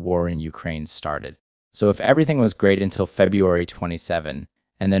before the war in Ukraine started. So if everything was great until February 27,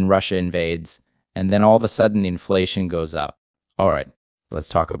 and then Russia invades, and then all of a sudden the inflation goes up, all right, let's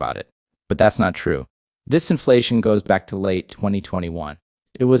talk about it. But that's not true. This inflation goes back to late 2021.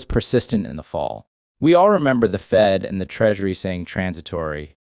 It was persistent in the fall. We all remember the Fed and the Treasury saying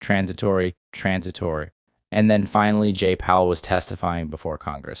transitory, transitory, transitory. And then finally, Jay Powell was testifying before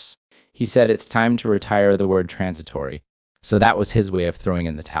Congress. He said it's time to retire the word transitory. So that was his way of throwing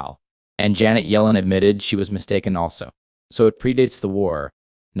in the towel. And Janet Yellen admitted she was mistaken also. So it predates the war.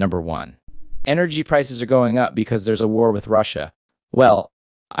 Number one. Energy prices are going up because there's a war with Russia. Well,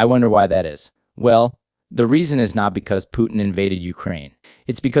 I wonder why that is. Well, the reason is not because Putin invaded Ukraine.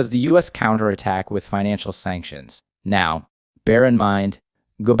 It's because the US counterattacked with financial sanctions. Now, bear in mind,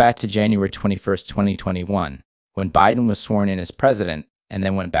 go back to January 21st, 2021, when Biden was sworn in as president and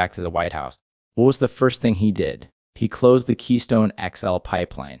then went back to the White House. What was the first thing he did? He closed the Keystone XL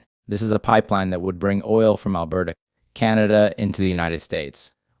pipeline. This is a pipeline that would bring oil from Alberta, Canada, into the United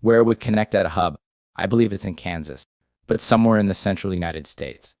States, where it would connect at a hub. I believe it's in Kansas, but somewhere in the central United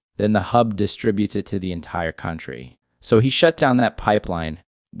States. Then the hub distributes it to the entire country. So he shut down that pipeline,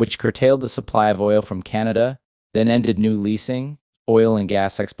 which curtailed the supply of oil from Canada, then ended new leasing, oil and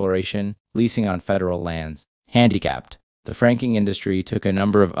gas exploration, leasing on federal lands. Handicapped. The fracking industry took a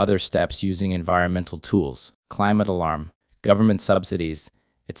number of other steps using environmental tools, climate alarm, government subsidies,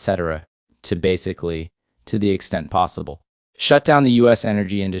 etc., to basically, to the extent possible, shut down the US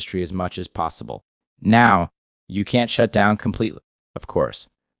energy industry as much as possible. Now, you can't shut down completely, of course,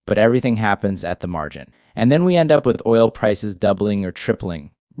 but everything happens at the margin. And then we end up with oil prices doubling or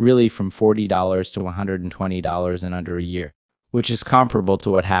tripling, really from $40 to $120 in under a year, which is comparable to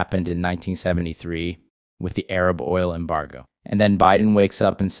what happened in 1973 with the Arab oil embargo. And then Biden wakes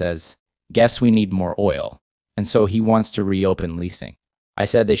up and says, guess we need more oil. And so he wants to reopen leasing. I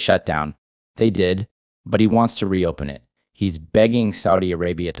said they shut down. They did, but he wants to reopen it. He's begging Saudi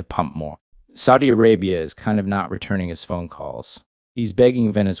Arabia to pump more. Saudi Arabia is kind of not returning his phone calls. He's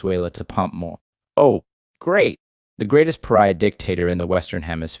begging Venezuela to pump more. Oh, great. The greatest pariah dictator in the Western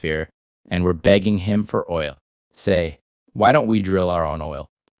Hemisphere, and we're begging him for oil. Say, why don't we drill our own oil?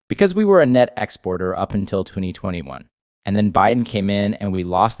 Because we were a net exporter up until 2021. And then Biden came in and we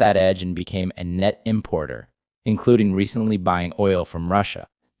lost that edge and became a net importer, including recently buying oil from Russia.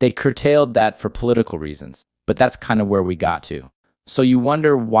 They curtailed that for political reasons, but that's kind of where we got to. So you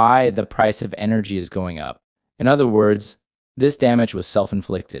wonder why the price of energy is going up. In other words, this damage was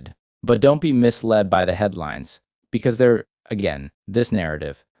self-inflicted. But don't be misled by the headlines, because they're, again, this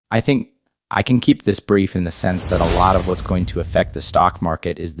narrative. I think I can keep this brief in the sense that a lot of what's going to affect the stock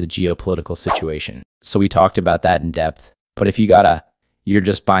market is the geopolitical situation. So we talked about that in depth. But if you're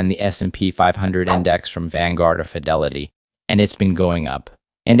just buying the S&P 500 index from Vanguard or Fidelity, and it's been going up.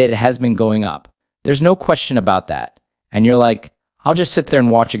 And it has been going up. There's no question about that. And you're like, I'll just sit there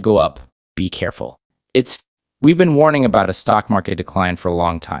and watch it go up. Be careful. We've been warning about a stock market decline for a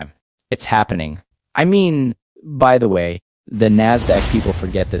long time. It's happening. I mean, by the way, the NASDAQ people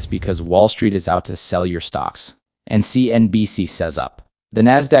forget this because Wall Street is out to sell your stocks. And CNBC says up. The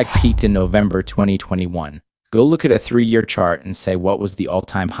NASDAQ peaked in November 2021. Go look at a 3-year chart and say what was the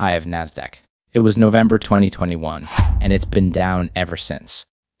all-time high of NASDAQ. It was November 2021, and it's been down ever since.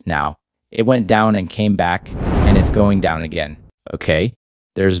 Now, it went down and came back, and it's going down again. Okay,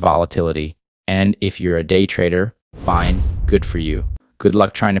 there's volatility. And if you're a day trader, fine, good for you. Good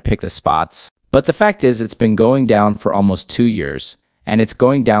luck trying to pick the spots. But the fact is, it's been going down for almost 2 years, and it's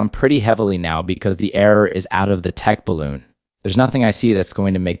going down pretty heavily now because the error is out of the tech balloon. There's nothing I see that's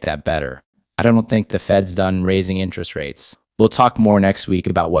going to make that better. I don't think the Fed's done raising interest rates. We'll talk more next week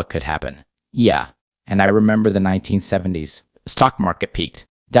about what could happen. Yeah, and I remember the 1970s. The stock market peaked.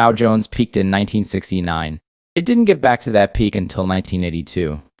 Dow Jones peaked in 1969. It didn't get back to that peak until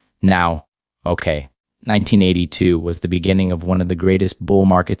 1982. Now, okay, 1982 was the beginning of one of the greatest bull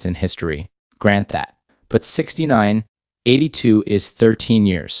markets in history. Grant that. But 82 is 13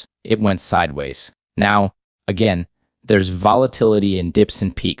 years. It went sideways. Now, again, there's volatility in dips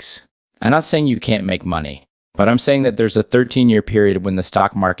and peaks. I'm not saying you can't make money, but I'm saying that there's a 13-year period when the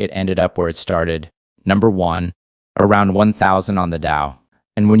stock market ended up where it started. Number one, around 1,000 on the Dow.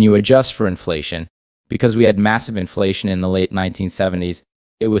 And when you adjust for inflation, because we had massive inflation in the late 1970s,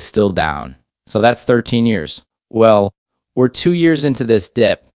 it was still down. So that's 13 years. Well, we're 2 years into this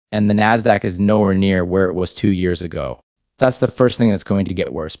dip, and the NASDAQ is nowhere near where it was 2 years ago. That's the first thing that's going to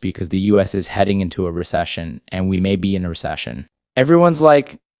get worse because the US is heading into a recession, and we may be in a recession. Everyone's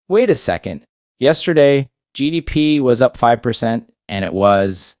like, wait a second. Yesterday, GDP was up 5%, and that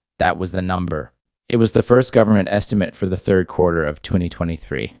was the number. It was the first government estimate for the third quarter of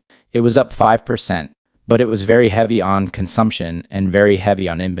 2023. It was up 5%, but it was very heavy on consumption and very heavy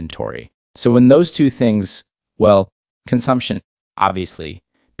on inventory. So when those two things, well, consumption, obviously,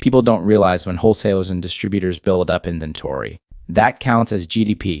 people don't realize when wholesalers and distributors build up inventory. That counts as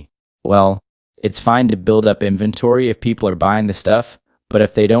GDP. Well, it's fine to build up inventory if people are buying the stuff, but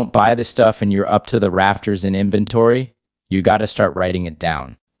if they don't buy the stuff and you're up to the rafters in inventory, you got to start writing it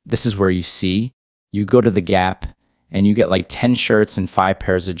down. This is where you go to the Gap and you get like 10 shirts and 5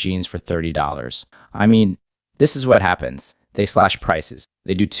 pairs of jeans for $30. I mean, this is what happens. They slash prices.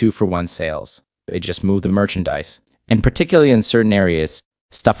 They do 2-for-1 sales. They just move the merchandise. And particularly in certain areas,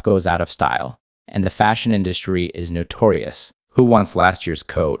 stuff goes out of style. And the fashion industry is notorious. Who wants last year's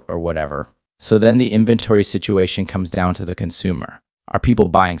coat or whatever? So then the inventory situation comes down to the consumer. Are people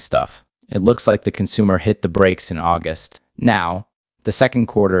buying stuff? It looks like the consumer hit the brakes in August. Now, the second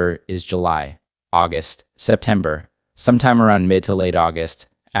quarter is July, August, September, sometime around mid to late August,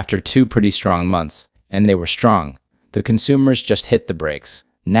 after 2 pretty strong months. And they were strong. The consumers just hit the brakes.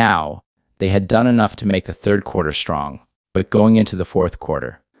 Now, they had done enough to make the third quarter strong. But going into the fourth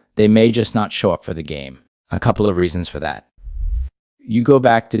quarter, they may just not show up for the game. A couple of reasons for that. You go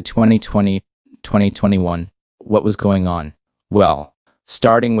back to 2020, 2021, what was going on? Well,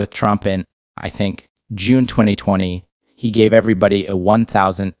 starting with Trump in, I think, June 2020, he gave everybody a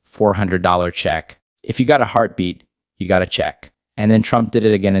 $1,400 check. If you got a heartbeat, you got a check. And then Trump did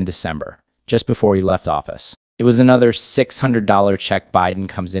it again in December, just before he left office. It was another $600 check. Biden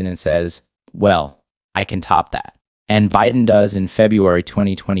comes in and says, well, I can top that. And Biden does in February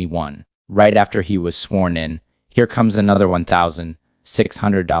 2021, right after he was sworn in. Here comes another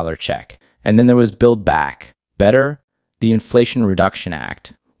 $1,600 check. And then there was Build Back Better, the Inflation Reduction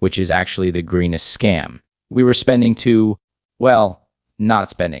Act, which is actually the greenest scam. We were spending not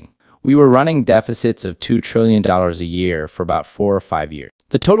spending. We were running deficits of $2 trillion a year for about 4 or 5 years.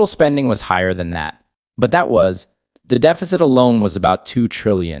 The total spending was higher than that. But the deficit alone was about $2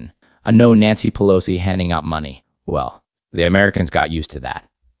 trillion. A no Nancy Pelosi handing out money. Well, the Americans got used to that.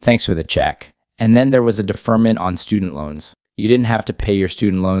 Thanks for the check. And then there was a deferment on student loans. You didn't have to pay your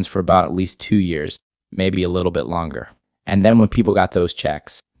student loans for about at least 2 years, maybe a little bit longer. And then when people got those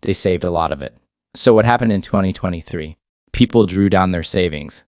checks, they saved a lot of it. So what happened in 2023? People drew down their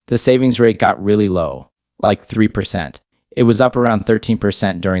savings. The savings rate got really low, like 3%. It was up around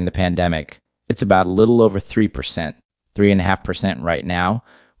 13% during the pandemic. It's about a little over 3%, 3.5% right now,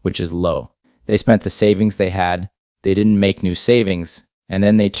 which is low. They spent the savings they had, they didn't make new savings, and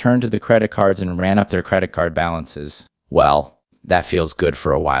then they turned to the credit cards and ran up their credit card balances. Well, that feels good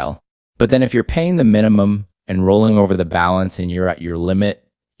for a while. But then if you're paying the minimum and rolling over the balance and you're at your limit,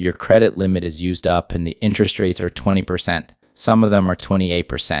 your credit limit is used up and the interest rates are 20%. Some of them are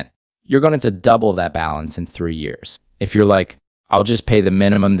 28%. You're going to double that balance in 3 years. If you're like, I'll just pay the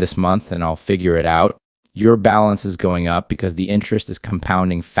minimum this month and I'll figure it out, your balance is going up because the interest is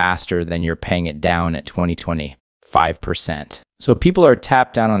compounding faster than you're paying it down at 5%. So people are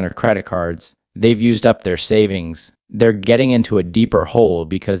tapped down on their credit cards. They've used up their savings. They're getting into a deeper hole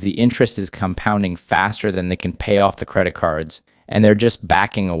because the interest is compounding faster than they can pay off the credit cards, and they're just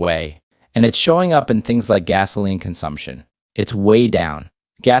backing away. And it's showing up in things like gasoline consumption. It's way down.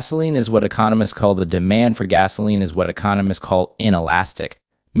 Gasoline is what economists call the demand for gasoline is what economists call inelastic,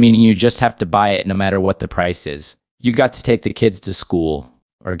 meaning you just have to buy it no matter what the price is. You got to take the kids to school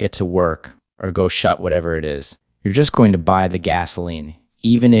or get to work or go shut whatever it is. You're just going to buy the gasoline,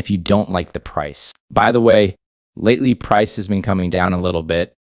 even if you don't like the price. By the way, lately price has been coming down a little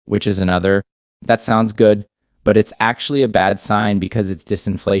bit, which is another. That sounds good, but it's actually a bad sign because it's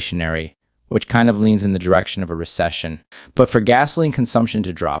disinflationary, which kind of leans in the direction of a recession. But for gasoline consumption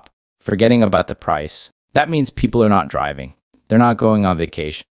to drop, forgetting about the price, that means people are not driving. They're not going on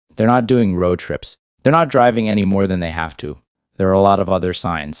vacation. They're not doing road trips. They're not driving any more than they have to. There are a lot of other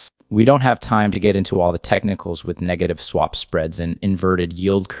signs. We don't have time to get into all the technicals with negative swap spreads and inverted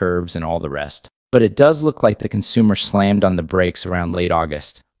yield curves and all the rest. But it does look like the consumer slammed on the brakes around late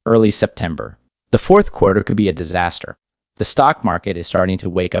August, early September. The fourth quarter could be a disaster. The stock market is starting to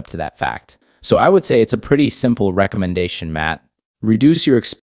wake up to that fact. So I would say it's a pretty simple recommendation, Matt. Reduce your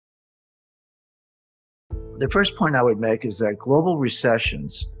The first point I would make is that global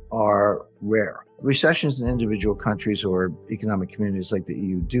recessions are rare. Recessions in individual countries or economic communities like the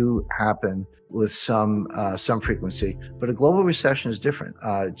EU do happen with some frequency, but a global recession is different.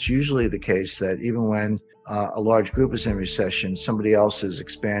 It's usually the case that even when a large group is in recession, somebody else is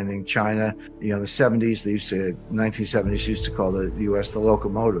expanding. China, the 1970s used to call the U.S. the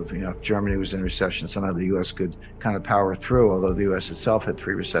locomotive. If Germany was in recession, somehow the U.S. could kind of power through, although the U.S. itself had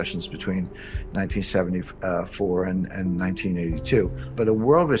 3 recessions between 1974 and 1982. But a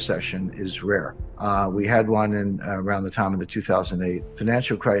world recession is rare. We had one around the time of the 2008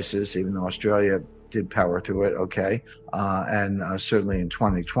 financial crisis, even though Australia did power through it, okay, and certainly in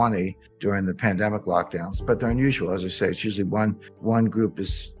 2020 during the pandemic lockdowns. But they're unusual, as I say. It's usually one group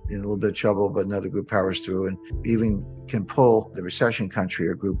is in a little bit of trouble, but another group powers through and even can pull the recession country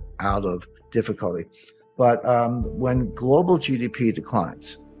or group out of difficulty. But when global GDP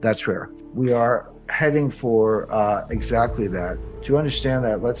declines, that's rare. We are heading for exactly that. To understand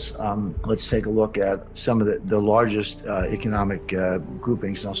that, let's take a look at some of the largest economic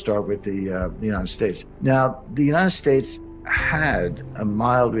groupings, and I'll start with the United States. Now, the United States had a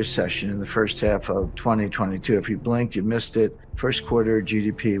mild recession in the first half of 2022. If you blinked, you missed it. First quarter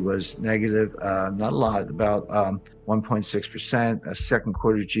GDP was negative, not a lot, about 1.6%. Second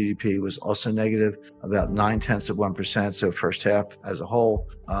quarter GDP was also negative, about 0.9%. So first half as a whole,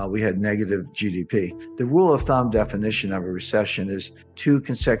 we had negative GDP. The rule of thumb definition of a recession is 2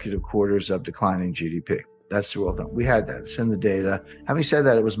 consecutive quarters of declining GDP. That's the rule of thumb. We had that. It's in the data. Having said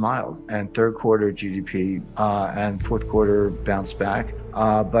that, it was mild, and third quarter GDP and fourth quarter bounced back.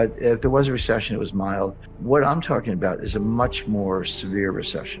 But if there was a recession, it was mild. What I'm talking about is a much more severe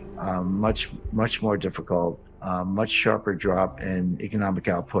recession, much more difficult, much sharper drop in economic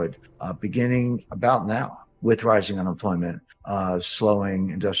output, beginning about now with rising unemployment, slowing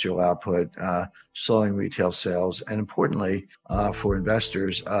industrial output, slowing retail sales, and importantly, for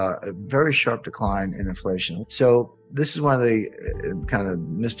investors, a very sharp decline in inflation. So this is one of the kind of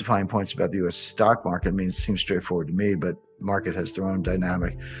mystifying points about the U.S. stock market. I mean, it seems straightforward to me, but the market has their own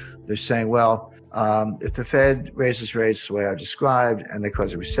dynamic. They're saying, well, if the Fed raises rates the way I described and they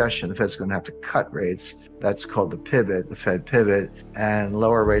cause a recession, the Fed's going to have to cut rates. That's called the pivot, the Fed pivot, and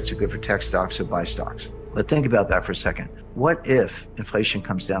lower rates are good for tech stocks, so buy stocks. But think about that for a second. What if inflation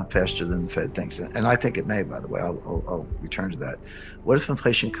comes down faster than the Fed thinks? And I think it may, by the way. I'll return to that. What if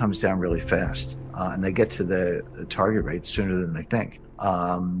inflation comes down really fast and they get to the target rate sooner than they think?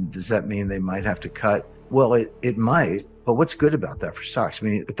 Does that mean they might have to cut? Well, it might. But what's good about that for stocks? I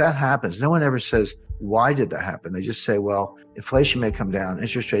mean, if that happens, no one ever says, why did that happen? They just say, well, inflation may come down,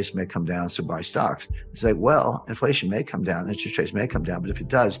 interest rates may come down, so buy stocks. It's like, well, inflation may come down, interest rates may come down, but if it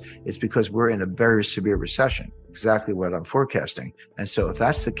does, it's because we're in a very severe recession, exactly what I'm forecasting. And so if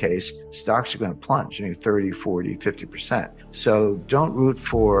that's the case, stocks are going to plunge, 30, 40, 50%. So don't root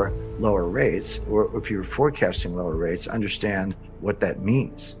for lower rates, or if you're forecasting lower rates, understand what that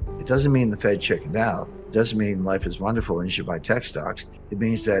means. It doesn't mean the Fed chickened out. It doesn't mean life is wonderful and you should buy tech stocks. It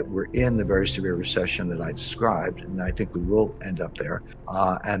means that we're in the very severe recession that I described, and I think we will end up there.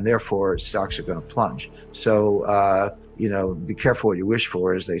 And therefore, stocks are going to plunge. So, be careful what you wish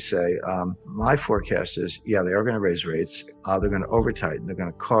for, as they say. My forecast is, yeah, they are going to raise rates. They're going to over-tighten. They're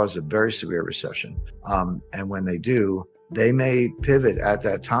going to cause a very severe recession. And when they do, they may pivot at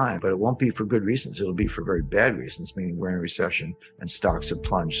that time, but it won't be for good reasons. It'll be for very bad reasons, meaning we're in a recession and stocks have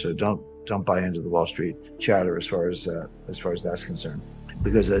plunged. So don't buy into the Wall Street chatter as far as that's concerned.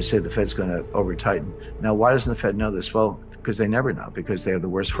 Because as I say, the Fed's going to over-tighten. Now, why doesn't the Fed know this? Well, because they never know, because they have the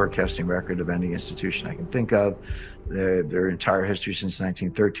worst forecasting record of any institution I can think of. Their entire history since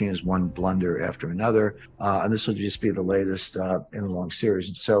 1913 is one blunder after another. And this will just be the latest in a long series.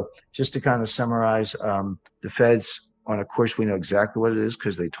 And so just to kind of summarize, the Fed's on a course. We know exactly what it is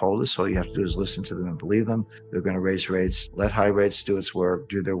because they told us. All you have to do is listen to them and believe them. They're going to raise rates, let high rates do its work,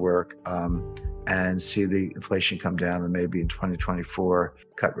 do their work, and see the inflation come down, and maybe in 2024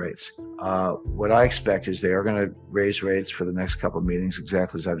 cut rates. What I expect is they are going to raise rates for the next couple of meetings,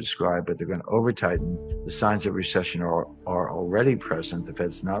 exactly as I've described, but they're going to over-tighten. The signs of recession are already present. The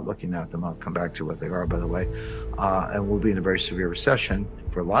Fed's not looking at them. I'll come back to what they are, by the way. And we'll be in a very severe recession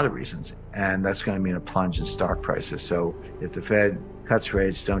for a lot of reasons. And that's going to mean a plunge in stock prices. So if the Fed cuts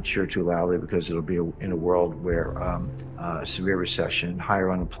rates, don't cheer too loudly, because it'll be in a world where severe recession,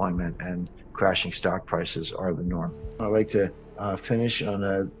 higher unemployment, and crashing stock prices are the norm. I'd like to finish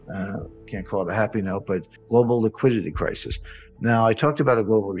on can't call it a happy note, but global liquidity crisis. Now, I talked about a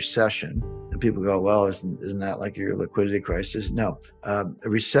global recession, and people go, well, isn't that like your liquidity crisis? No, a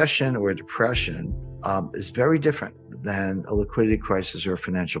recession or a depression is very different than a liquidity crisis or a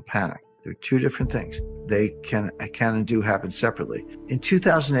financial panic. They're two different things. They can and do happen separately. In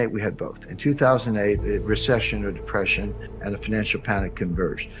 2008, we had both. In 2008, a recession or depression and a financial panic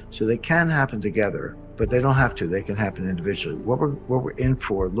converged. So they can happen together, but they don't have to. They can happen individually. What we're in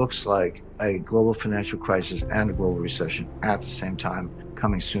for looks like a global financial crisis and a global recession at the same time,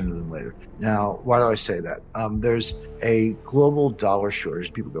 coming sooner than later. Now, why do I say that? There's a global dollar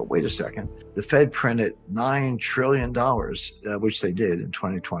shortage. People go, wait a second. The Fed printed $9 trillion, which they did in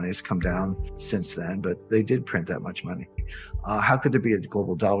 2020. It's come down since then, but they did print that much money. How could there be a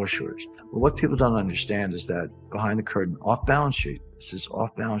global dollar shortage? Well, what people don't understand is that behind the curtain, off balance sheet, this is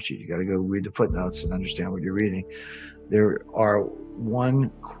off balance sheet. You got to go read the footnotes and understand what you're reading. There are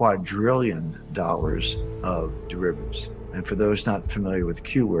 $1 quadrillion of derivatives. And for those not familiar with the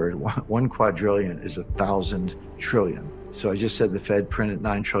Q word, 1 quadrillion is 1,000 trillion. So I just said the Fed printed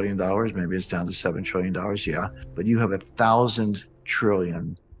 $9 trillion. Maybe it's down to $7 trillion. Yeah, but you have 1,000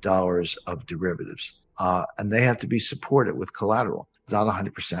 trillion dollars of derivatives, and they have to be supported with collateral. Not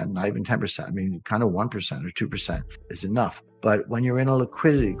 100%, not even 10%. I mean, kind of 1% or 2% is enough. But when you're in a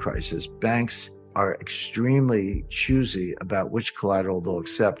liquidity crisis, banks are extremely choosy about which collateral they'll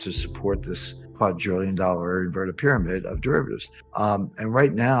accept to support this quadrillion-dollar inverted pyramid of derivatives. And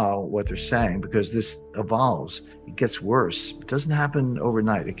right now, what they're saying, because this evolves, it gets worse. It doesn't happen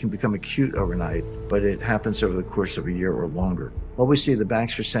overnight. It can become acute overnight, but it happens over the course of a year or longer. What we see, the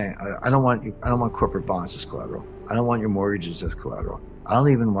banks are saying, I don't want corporate bonds as collateral. I don't want your mortgages as collateral. I don't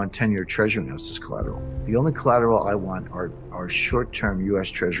even want 10-year Treasury notes as collateral. The only collateral I want are short-term U.S.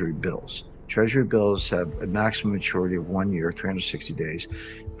 Treasury bills. Treasury bills have a maximum maturity of 1 year, 360 days,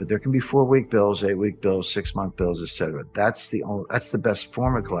 but there can be 4-week bills, 8-week bills, 6-month bills, etc. That's the best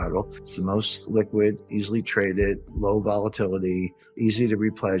form of collateral. It's the most liquid, easily traded, low volatility, easy to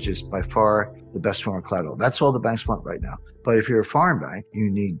repledge. It's by far the best form of collateral. That's all the banks want right now. But if you're a foreign bank, you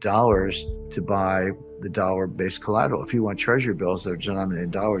need dollars to buy the dollar-based collateral. If you want Treasury bills that are denominated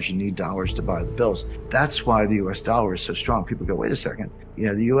in dollars, you need dollars to buy the bills. That's why the U.S. dollar is so strong. People go, wait a second.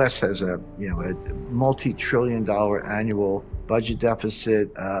 The U.S. has a multi-trillion-dollar annual budget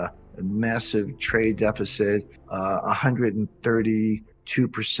deficit, a massive trade deficit, 130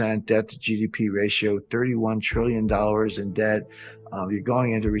 2% debt to GDP ratio, $31 trillion in debt. You're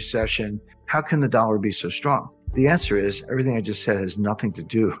going into recession. How can the dollar be so strong? The answer is everything I just said has nothing to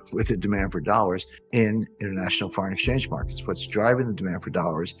do with the demand for dollars in international foreign exchange markets. What's driving the demand for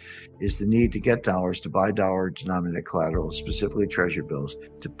dollars is the need to get dollars to buy dollar-denominated collateral, specifically treasury bills,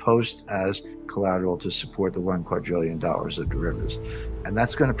 to post as collateral to support the $1 quadrillion of derivatives. And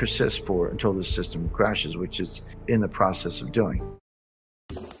that's going to persist until the system crashes, which it's in the process of doing.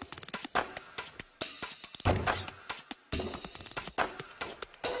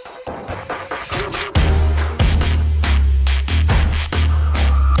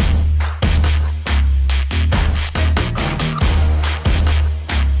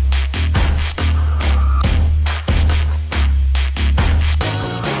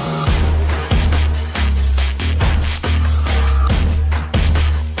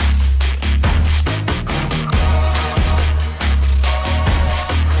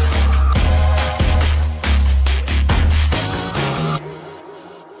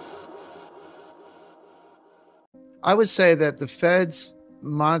 I would say that the Fed's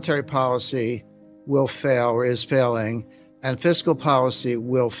monetary policy will fail or is failing, and fiscal policy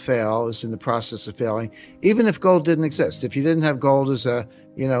will fail, is in the process of failing, even if gold didn't exist. If you didn't have gold as a,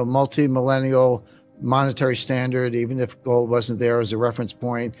 multi-millennial monetary standard, even if gold wasn't there as a reference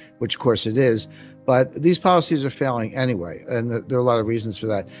point, which of course it is, but these policies are failing anyway, and there are a lot of reasons for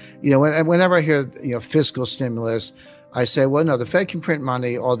that. Whenever I hear, fiscal stimulus, I say, well, no, the Fed can print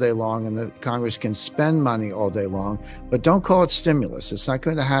money all day long and the Congress can spend money all day long, but don't call it stimulus. It's not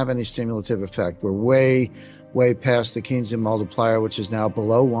going to have any stimulative effect. We're way, way past the Keynesian multiplier, which is now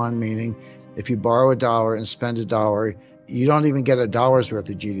below 1, meaning if you borrow $1 and spend $1, you don't even get $1 worth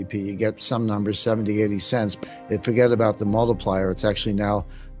of GDP. You get some numbers, 70, 80 cents. Forget about the multiplier. It's actually now,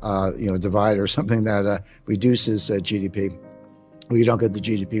 a divider or something that reduces GDP. You don't get the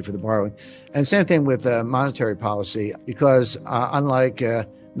GDP for the borrowing. And same thing with monetary policy, because unlike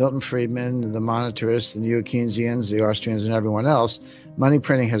Milton Friedman, the monetarists, the neo-Keynesians, the Austrians, and everyone else, money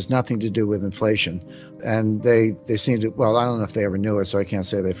printing has nothing to do with inflation. And they seem to, well, I don't know if they ever knew it, so I can't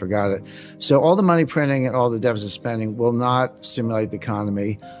say they forgot it. So all the money printing and all the deficit spending will not stimulate the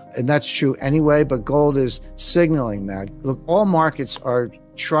economy. And that's true anyway, but gold is signaling that. Look, all markets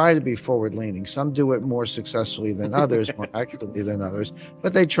try to be forward-leaning. Some do it more successfully than others, more accurately than others,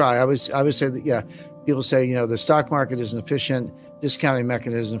 but they try. I would say that, yeah, people say, the stock market is an efficient discounting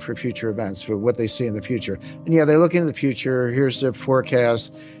mechanism for future events, for what they see in the future. And yeah, they look into the future. Here's the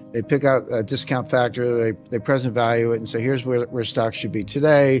forecast. They pick out a discount factor. They present value it and say, here's where stocks should be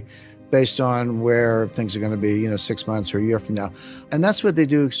today, based on where things are going to be, 6 months or a year from now. And that's what they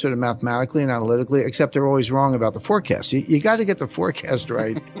do sort of mathematically and analytically, except they're always wrong about the forecast. You got to get the forecast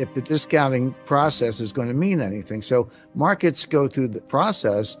right if the discounting process is going to mean anything. So markets go through the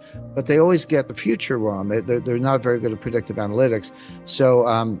process, but they always get the future wrong. They're not very good at predictive analytics.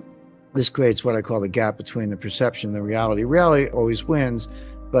 So this creates what I call the gap between the perception and the reality. Reality always wins,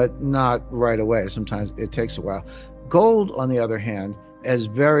 but not right away. Sometimes it takes a while. Gold, on the other hand, has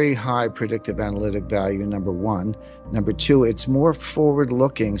very high predictive analytic value, number one. Number two, it's more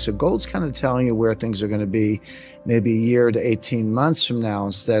forward-looking. So gold's kind of telling you where things are going to be maybe a year to 18 months from now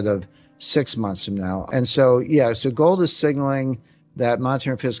instead of 6 months from now. And so, yeah, so gold is signaling that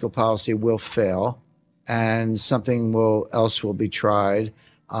monetary and fiscal policy will fail and something else will be tried.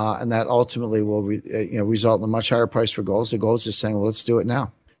 And that ultimately will result in a much higher price for gold. So gold's just saying, well, let's do it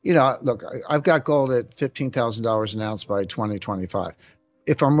now. Look, I've got gold at $15,000 an ounce by 2025.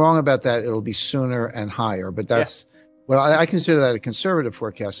 If I'm wrong about that, it'll be sooner and higher. But that's, well, I consider that a conservative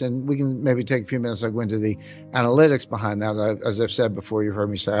forecast. And we can maybe take a few minutes to go into the analytics behind that. As I've said before, you've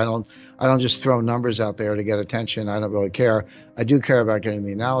heard me say, I don't just throw numbers out there to get attention. I don't really care. I do care about getting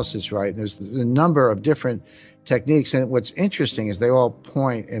the analysis right. And there's a number of different techniques. And what's interesting is they all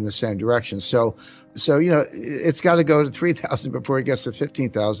point in the same direction. So it's got to go to 3,000 before it gets to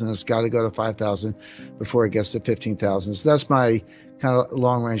 15,000. It's got to go to 5,000 before it gets to 15,000. So that's my kind of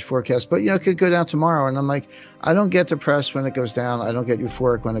long range forecast. But, it could go down tomorrow. And I'm like, I don't get depressed when it goes down. I don't get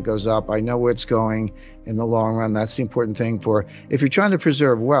euphoric when it goes up. I know where it's going in the long run. That's the important thing if you're trying to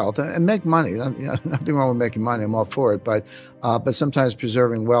preserve wealth and make money. Nothing wrong with making money. I'm all for it. But sometimes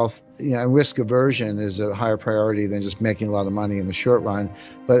preserving wealth, and risk aversion is a higher priority than just making a lot of money in the short run.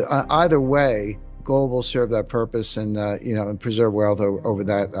 But either way, gold will serve that purpose and and preserve wealth over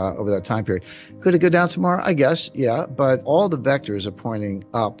that time period. Could it go down tomorrow? I guess, yeah. But all the vectors are pointing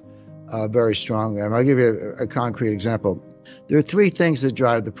up very strongly. And I'll give you a concrete example. There are three things that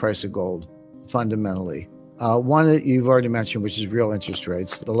drive the price of gold fundamentally. One that you've already mentioned, which is real interest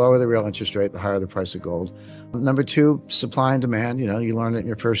rates. The lower the real interest rate, the higher the price of gold. Number two, supply and demand. You know, you learn it in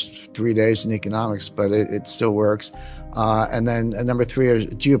your first 3 days in economics, but it still works. And then number three is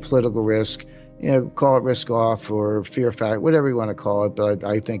geopolitical risk. You know, call it risk off or fear factor, whatever you want to call it, but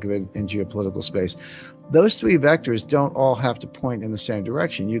I think of it in geopolitical space. Those three vectors don't all have to point in the same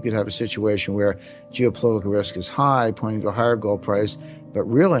direction. You could have a situation where geopolitical risk is high, pointing to a higher gold price, but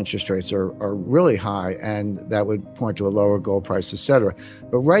real interest rates are really high, and that would point to a lower gold price, et cetera.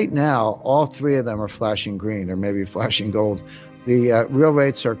 But right now, all three of them are flashing green or maybe flashing gold. The real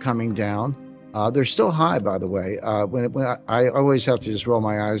rates are coming down. They're still high, by the way. I always have to just roll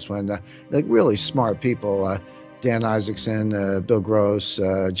my eyes when like really smart people, Dan Isaacson, Bill Gross,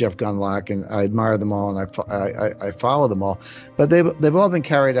 Jeff Gundlach, and I admire them all, and I follow them all. But they've all been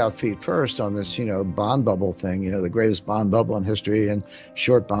carried out feet first on this, you know, bond bubble thing. You know, the greatest bond bubble in history, and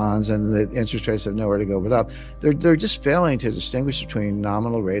short bonds, and the interest rates have nowhere to go but up. They're just failing to distinguish between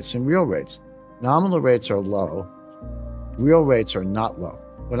nominal rates and real rates. Nominal rates are low. Real rates are not low.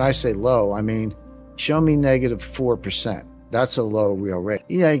 When I say low, I mean, show me negative 4%. That's a low real rate.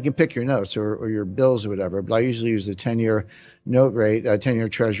 Yeah, you can pick your notes or your bills or whatever, but I usually use the 10-year note rate, 10-year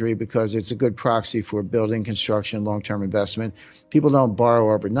treasury, because it's a good proxy for building, construction, long-term investment. People don't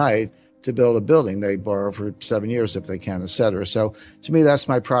borrow overnight to build a building. They borrow for 7 years if they can, et cetera. So to me, that's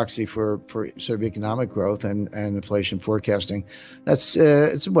my proxy for sort of economic growth and inflation forecasting. That's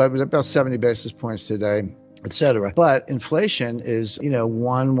it's about 70 basis points today, et cetera. But inflation is, you know,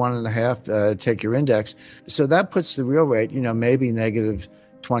 1.5, take your index. So that puts the real rate, you know, maybe negative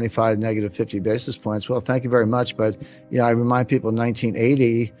 25, negative 50 basis points. Well, thank you very much. But, you know, I remind people in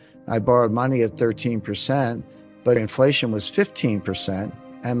 1980, I borrowed money at 13%, but inflation was 15%.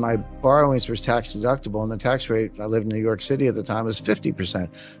 And my borrowings were tax deductible, and the tax rate, I lived in New York City at the time, was 50%.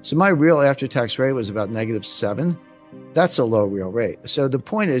 So my real after-tax rate was about negative 7. That's a low real rate. So the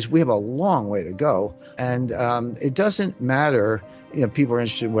point is, we have a long way to go. And it doesn't matter, you know, people are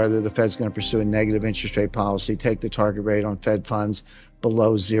interested whether the Fed's going to pursue a negative interest rate policy, take the target rate on Fed funds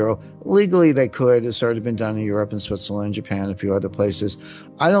below zero. Legally, they could. It's already been done in Europe and Switzerland, Japan, and a few other places.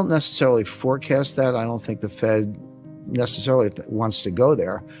 I don't necessarily forecast that. I don't think the Fed necessarily wants to go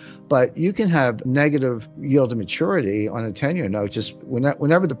there. But you can have negative yield to maturity on a 10-year note. Just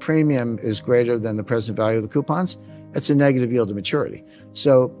whenever the premium is greater than the present value of the coupons, it's a negative yield to maturity.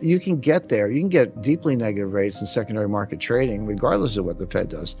 So you can get there. You can get deeply negative rates in secondary market trading, regardless of what the Fed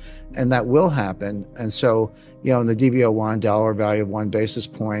does. And that will happen. And so, you know, in the DV01, dollar value of 1 basis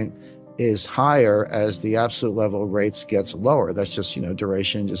point is higher as the absolute level of rates gets lower. That's just, you know,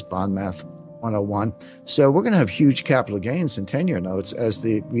 duration, just bond math 101. So we're going to have huge capital gains in 10-year notes as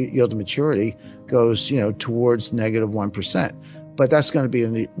the yield to maturity goes, you know, towards negative 1%. But that's going to be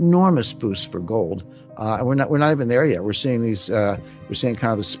an enormous boost for gold. And we're not even there yet. We're seeing we're seeing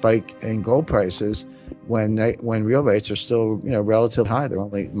kind of a spike in gold prices when real rates are still, you know, relatively high. They're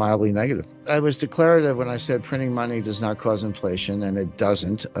only mildly negative. I was declarative when I said printing money does not cause inflation, and it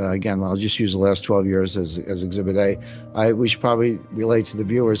doesn't. Again, I'll just use the last 12 years as Exhibit A. We should probably relate to the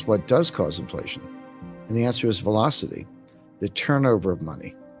viewers what does cause inflation. And the answer is velocity, the turnover of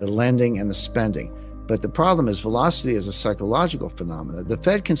money, the lending and the spending. But the problem is velocity is a psychological phenomenon. The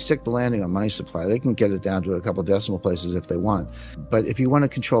Fed can stick the landing on money supply. They can get it down to a couple decimal places if they want. But if you want to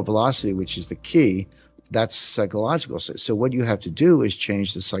control velocity, which is the key, that's psychological. So what you have to do is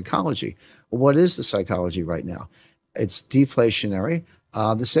change the psychology. Well, what is the psychology right now? It's deflationary.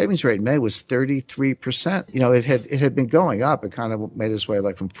 The savings rate in May was 33%. You know, it had been going up. It kind of made its way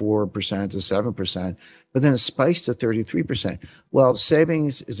like from 4% to 7%, but then it spikes to 33%. Well,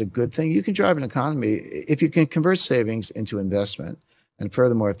 savings is a good thing. You can drive an economy if you can convert savings into investment. And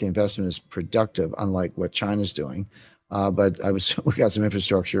furthermore, if the investment is productive, unlike what China's doing. But we got some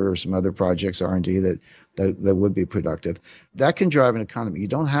infrastructure or some other projects, R&D that would be productive. That can drive an economy. You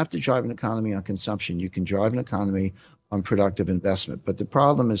don't have to drive an economy on consumption. You can drive an economy on productive investment. But the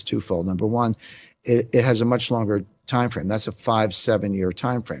problem is twofold. Number one, it has a much longer time frame. That's a 5-7 year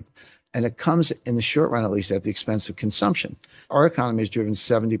time frame. And it comes, in the short run at least, at the expense of consumption. Our economy is driven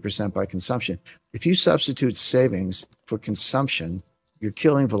 70% by consumption. If you substitute savings for consumption, you're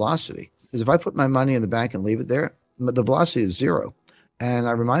killing velocity. Because if I put my money in the bank and leave it there, the velocity is zero. And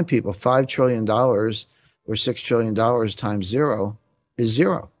I remind people, $5 trillion or $6 trillion times zero is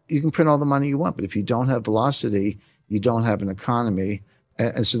zero. You can print all the money you want, but if you don't have velocity, you don't have an economy.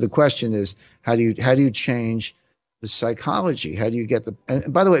 And so the question is, how do you change the psychology? How do you get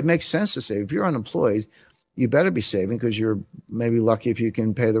and by the way, it makes sense to say, if you're unemployed, you better be saving because you're maybe lucky if you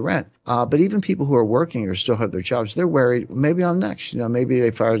can pay the rent. But even people who are working or still have their jobs, they're worried, maybe I'm next. Maybe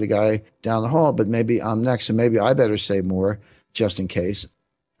they fired the guy down the hall, but maybe I'm next, and maybe I better save more just in case,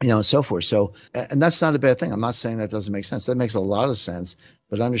 and so forth. So, and that's not a bad thing. I'm not saying that doesn't make sense. That makes a lot of sense,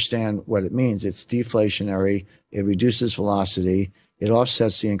 but understand what it means. It's deflationary. It reduces velocity. It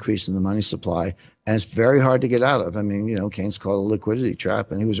offsets the increase in the money supply, and it's very hard to get out of. I mean, Keynes called it a liquidity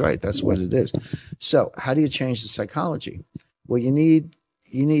trap, and he was right. That's what it is. So how do you change the psychology? Well, you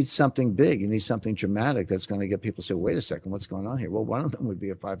need something big. You need something dramatic that's going to get people to say, wait a second, what's going on here? Well, one of them would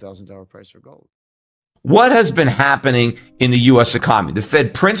be a $5,000 price for gold. What has been happening in the U.S. economy? The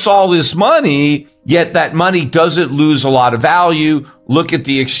Fed prints all this money, yet that money doesn't lose a lot of value. Look at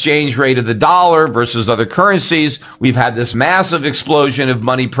the exchange rate of the dollar versus other currencies. We've had this massive explosion of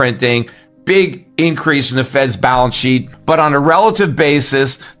money printing, big increase in the Fed's balance sheet. But on a relative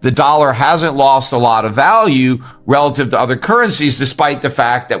basis, the dollar hasn't lost a lot of value relative to other currencies, despite the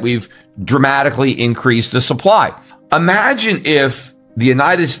fact that we've dramatically increased the supply. Imagine if the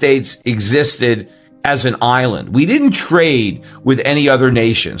United States existed as an island. We didn't trade with any other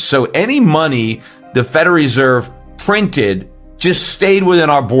nation. So any money the Federal Reserve printed just stayed within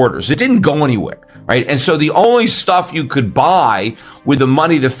our borders. It didn't go anywhere, right? And so the only stuff you could buy with the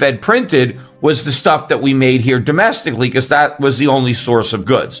money the Fed printed was the stuff that we made here domestically, because that was the only source of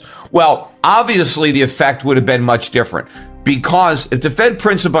goods. Well, obviously the effect would have been much different, because if the Fed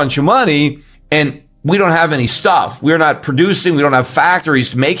prints a bunch of money and we don't have any stuff, we're not producing, we don't have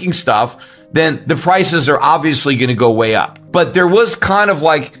factories making stuff, then the prices are obviously going to go way up. But there was kind of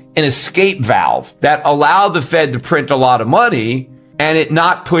like an escape valve that allowed the Fed to print a lot of money and it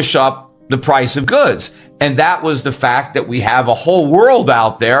not push up the price of goods. And that was the fact that we have a whole world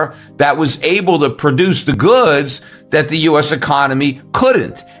out there that was able to produce the goods that the U.S. economy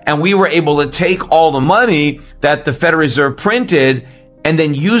couldn't. And we were able to take all the money that the Federal Reserve printed and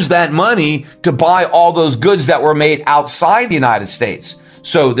then use that money to buy all those goods that were made outside the United States.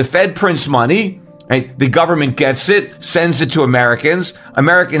 So the Fed prints money, right? The government gets it, sends it to Americans.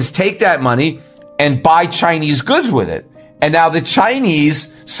 Americans take that money and buy Chinese goods with it. And now the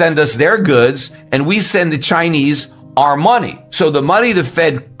Chinese send us their goods and we send the Chinese our money. So the money the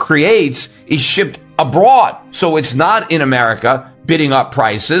Fed creates is shipped abroad. So it's not in America bidding up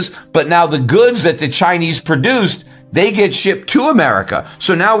prices, but now the goods that the Chinese produced, they get shipped to America.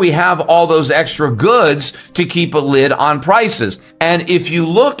 So now we have all those extra goods to keep a lid on prices. And if you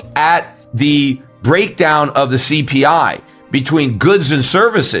look at the breakdown of the CPI between goods and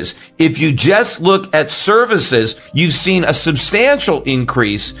services, if you just look at services, you've seen a substantial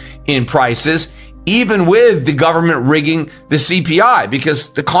increase in prices, even with the government rigging the CPI, because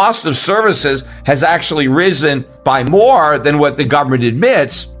the cost of services has actually risen by more than what the government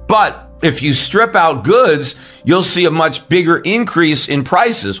admits. But if you strip out goods, you'll see a much bigger increase in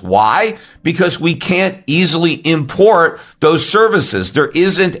prices. Why? Because we can't easily import those services. There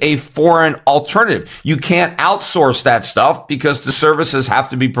isn't a foreign alternative. You can't outsource that stuff because the services have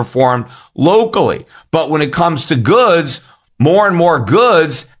to be performed locally. But when it comes to goods, more and more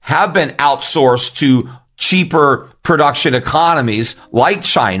goods have been outsourced to cheaper production economies like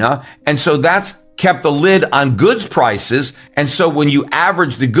China. And so that's kept the lid on goods prices. And so when you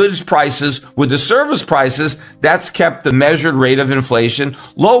average the goods prices with the service prices, that's kept the measured rate of inflation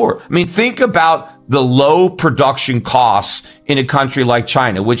lower. I mean, think about the low production costs in a country like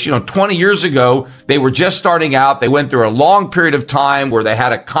China, which, 20 years ago, they were just starting out. They went through a long period of time where they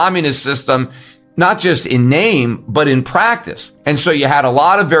had a communist system, not just in name, but in practice. And so you had a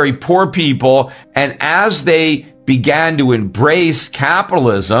lot of very poor people. And as they began to embrace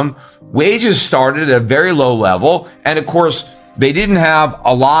capitalism, wages started at a very low level. And of course, they didn't have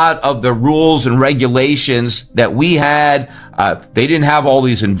a lot of the rules and regulations that we had. They didn't have all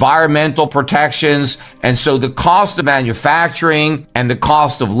these environmental protections. And so the cost of manufacturing and the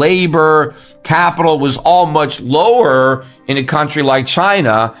cost of labor, capital was all much lower in a country like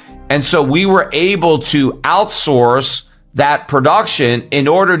China. And so we were able to outsource that production in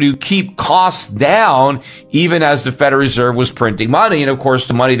order to keep costs down, even as the Federal Reserve was printing money. And of course,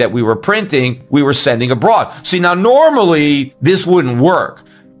 the money that we were printing, we were sending abroad. See, now normally this wouldn't work,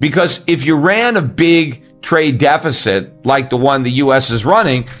 because if you ran a big trade deficit like the one the U.S. is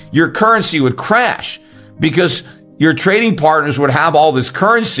running, your currency would crash, because your trading partners would have all this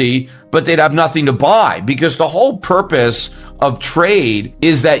currency, but they'd have nothing to buy, because the whole purpose of trade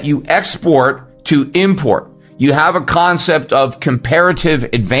is that you export to import. You have a concept of comparative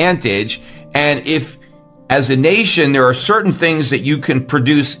advantage. And if, as a nation, there are certain things that you can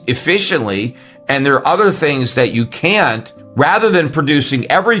produce efficiently, and there are other things that you can't, rather than producing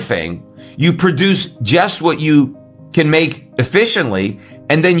everything, You produce just what you can make efficiently,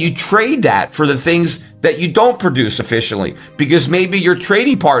 and then you trade that for the things that you don't produce efficiently, because maybe your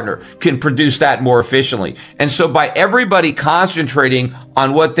trading partner can produce that more efficiently. And so by everybody concentrating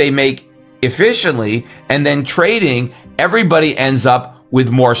on what they make efficiently and then trading, everybody ends up with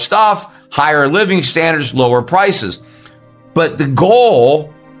more stuff, higher living standards, lower prices. But the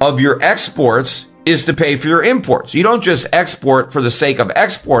goal of your exports is to pay for your imports. You don't just export for the sake of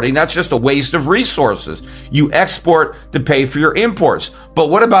exporting. That's just a waste of resources. You export to pay for your imports. But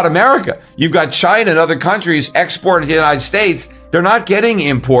what about America? You've got China and other countries exporting to the United States. They're not getting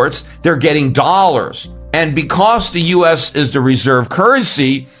imports. They're getting dollars. And because the U.S. is the reserve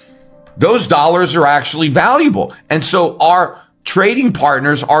currency, those dollars are actually valuable. And so our trading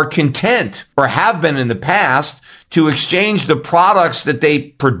partners are content, or have been in the past, to exchange the products that they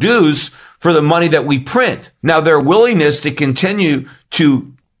produce for the money that we print. Now, their willingness to continue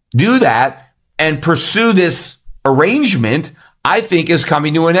to do that and pursue this arrangement, I think, is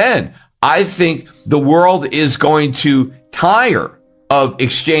coming to an end. I think the world is going to tire of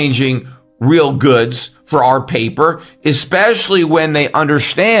exchanging real goods for our paper, especially when they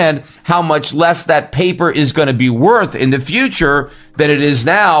understand how much less that paper is going to be worth in the future than it is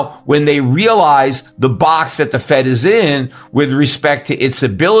now, when they realize the box that the Fed is in with respect to its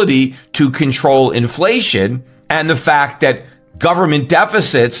ability to control inflation, and the fact that government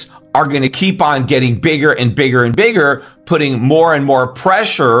deficits are going to keep on getting bigger and bigger and bigger, putting more and more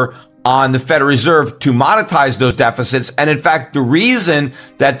pressure on the Federal Reserve to monetize those deficits. And in fact, the reason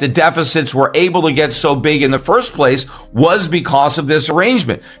that the deficits were able to get so big in the first place was because of this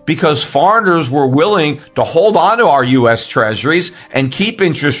arrangement, because foreigners were willing to hold on to our U.S. treasuries and keep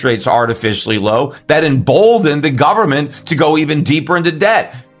interest rates artificially low. That emboldened the government to go even deeper into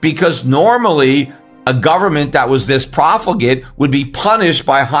debt, because normally a government that was this profligate would be punished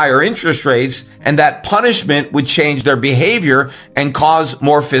by higher interest rates, and that punishment would change their behavior and cause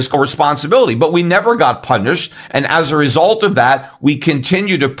more fiscal responsibility. But we never got punished, and as a result of that, we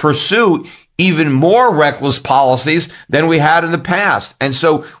continue to pursue even more reckless policies than we had in the past. And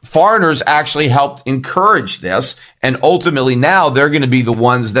so foreigners actually helped encourage this, and ultimately now they're going to be the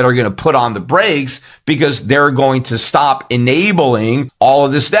ones that are going to put on the brakes, because they're going to stop enabling all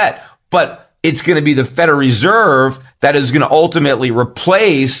of this debt. But it's going to be the Federal Reserve that is going to ultimately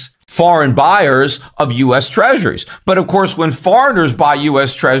replace foreign buyers of U.S. treasuries. But of course, when foreigners buy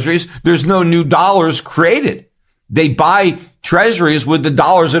U.S. treasuries, there's no new dollars created. They buy treasuries with the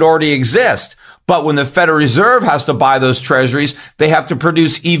dollars that already exist. But when the Federal Reserve has to buy those treasuries, they have to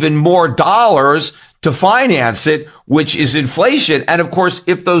produce even more dollars to finance it, which is inflation. And of course,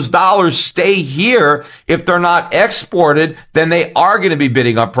 if those dollars stay here, if they're not exported, then they are going to be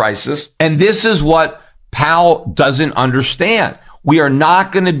bidding up prices. And this is what Powell doesn't understand. We are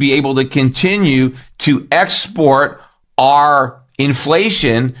not going to be able to continue to export our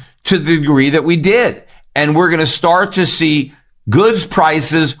inflation to the degree that we did. And we're going to start to see goods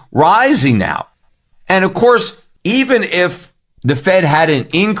prices rising now. And of course, even if the Fed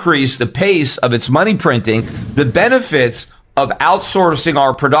hadn't increased the pace of its money printing, the benefits of outsourcing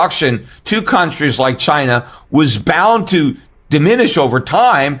our production to countries like China was bound to diminish over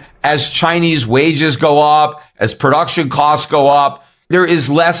time as Chinese wages go up, as production costs go up. There is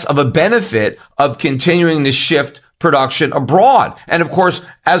less of a benefit of continuing to shift production abroad. And of course,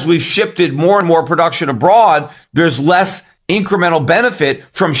 as we've shifted more and more production abroad, there's less incremental benefit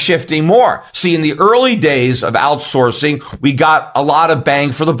from shifting more. See, in the early days of outsourcing, we got a lot of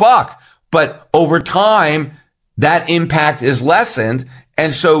bang for the buck, but over time, that impact is lessened.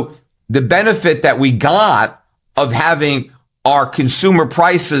 And so the benefit that we got of having our consumer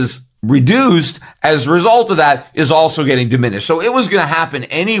prices reduced as a result of that is also getting diminished. So it was going to happen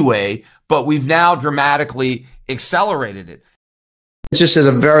anyway, but we've now dramatically accelerated it. Just at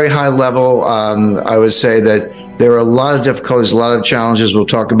a very high level, I would say that there are a lot of difficulties, a lot of challenges. We'll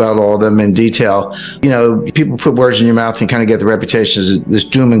talk about all of them in detail. You know, people put words in your mouth and kind of get the reputation as this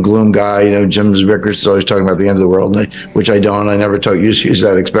doom and gloom guy. You know, Jim Rickards is always talking about the end of the world, which I don't. I never use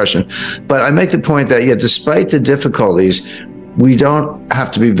that expression. But I make the point that, yeah, despite the difficulties, we don't have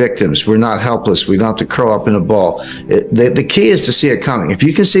to be victims. We're not helpless. We don't have to curl up in a ball. The key is to see it coming. If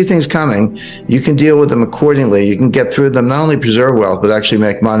you can see things coming, you can deal with them accordingly. You can get through them, not only preserve wealth, but actually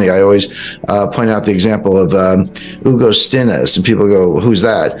make money. I always point out the example of Hugo Stinnes, and people go, who's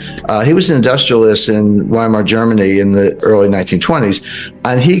that? He was an industrialist in Weimar, Germany in the early 1920s,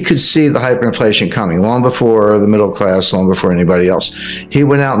 and he could see the hyperinflation coming long before the middle class, long before anybody else. He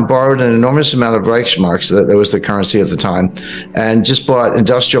went out and borrowed an enormous amount of Reichsmarks, that was the currency at the time, and just bought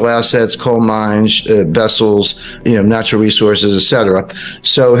industrial assets, coal mines, vessels, natural resources, etc.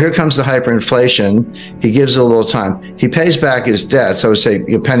 So here comes the hyperinflation. He gives it a little time. He pays back his debts. I would say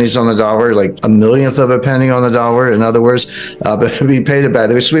pennies on the dollar, like a millionth of a penny on the dollar, in other words. But he paid it back.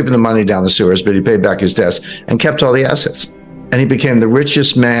 They were sweeping the money down the sewers, but he paid back his debts and kept all the assets. And he became the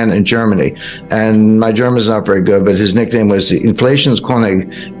richest man in Germany. And my German's not very good, but his nickname was the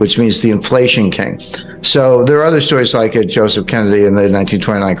Inflationskönig, which means the inflation king. So there are other stories like it, Joseph Kennedy in the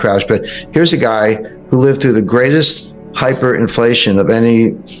 1929 crash. But here's a guy who lived through the greatest hyperinflation of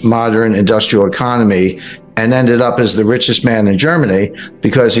any modern industrial economy and ended up as the richest man in Germany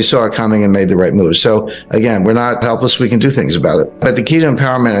because he saw it coming and made the right move. So again, we're not helpless. We can do things about it. But the key to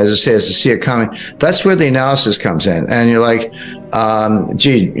empowerment, as I say, is to see it coming. That's where the analysis comes in. And you're like,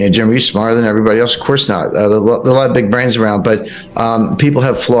 gee, Jim, are you smarter than everybody else? Of course not. There are a lot of big brains around, but people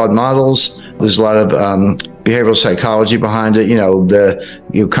have flawed models. There's a lot of behavioral psychology behind it,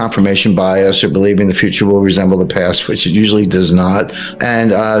 the confirmation bias or believing the future will resemble the past, which it usually does not.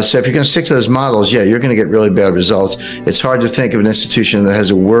 And so if you're going to stick to those models, you're going to get really bad results. It's hard to think of an institution that has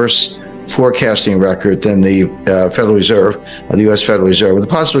a worse forecasting record than the Federal Reserve, the U.S. Federal Reserve, with the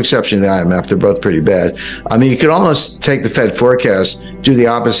possible exception of the IMF. They're both pretty bad. I mean, you could almost take the Fed forecast, do the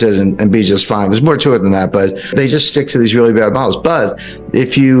opposite, and be just fine. There's more to it than that, but they just stick to these really bad models. But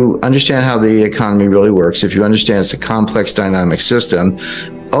if you understand how the economy really works, if you understand it's a complex dynamic system,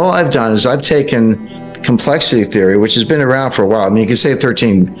 all I've done is I've taken complexity theory, which has been around for a while. I mean, you can say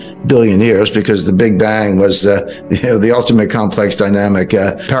 13 billion years because the Big Bang was the ultimate complex dynamic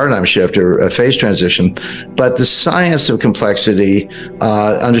paradigm shift or phase transition. But the science of complexity,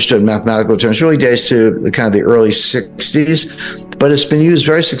 understood in mathematical terms, really dates to the kind of the early 60s. But it's been used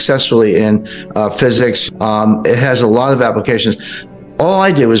very successfully in physics. It has a lot of applications. All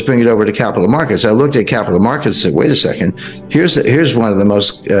I did was bring it over to capital markets. I looked at capital markets and said, wait a second, here's one of the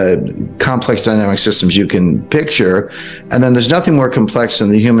most complex dynamic systems you can picture. And then there's nothing more complex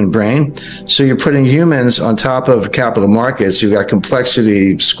than the human brain. So you're putting humans on top of capital markets. You've got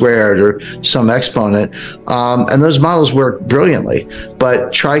complexity squared or some exponent. And those models work brilliantly.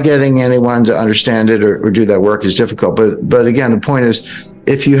 But try getting anyone to understand it or do that work is difficult. But again, the point is,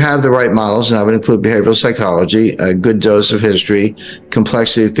 if you have the right models, and I would include behavioral psychology, a good dose of history,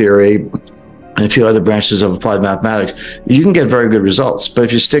 complexity theory, and a few other branches of applied mathematics, you can get very good results. But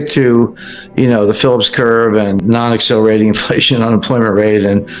if you stick to, the Phillips curve and non-accelerating inflation, unemployment rate,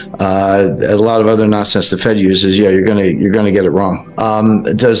 and a lot of other nonsense the Fed uses, you're gonna get it wrong.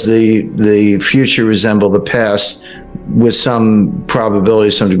 Does the future resemble the past? With some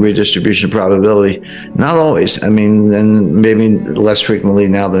probability, some degree of distribution of probability. Not always. I mean, and maybe less frequently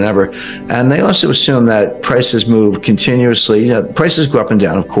now than ever. And they also assume that prices move continuously. Prices go up and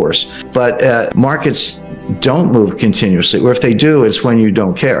down, of course, but markets don't move continuously. Or if they do, it's when you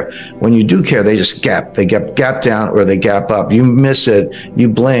don't care. When you do care, they just gap. They gap down or they gap up. You miss it, you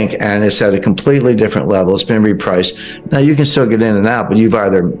blink, and it's at a completely different level. It's been repriced. Now, you can still get in and out, but you've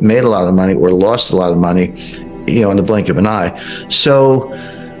either made a lot of money or lost a lot of money, in the blink of an eye. So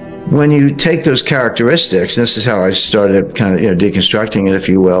when you take those characteristics, and this is how I started kind of deconstructing it, if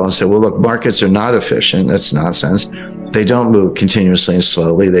you will, and say, well, look, markets are not efficient. That's nonsense. They don't move continuously and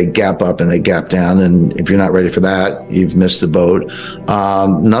slowly. They gap up and they gap down. And if you're not ready for that, you've missed the boat.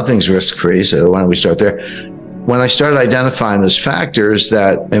 Nothing's risk-free. So why don't we start there? When I started identifying those factors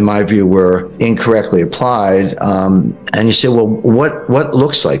that, in my view, were incorrectly applied, and you say, well, what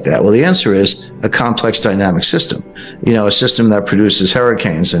looks like that? Well, the answer is a complex dynamic system. A system that produces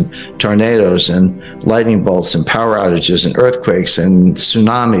hurricanes and tornadoes and lightning bolts and power outages and earthquakes and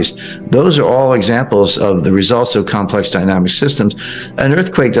tsunamis. Those are all examples of the results of complex dynamic systems. An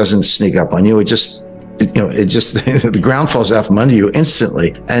earthquake doesn't sneak up on you. It just the ground falls out from under you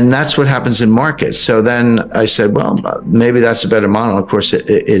instantly. And that's what happens in markets. So then I said, well, maybe that's a better model. Of course, it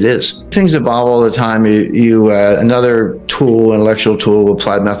is. Things evolve all the time. Another tool, intellectual tool,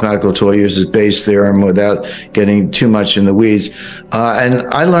 applied mathematical tool, uses Bayes' theorem without getting too much in the weeds. And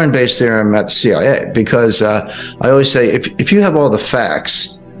I learned Bayes' theorem at the CIA because I always say, if you have all the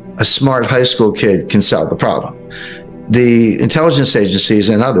facts, a smart high school kid can solve the problem. The intelligence agencies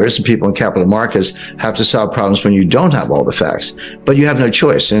and others, and people in capital markets, have to solve problems when you don't have all the facts. But you have no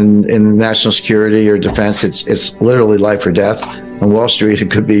choice. In national security or defense, it's literally life or death. On Wall Street,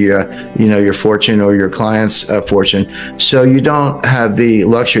 it could be your fortune or your client's fortune. So you don't have the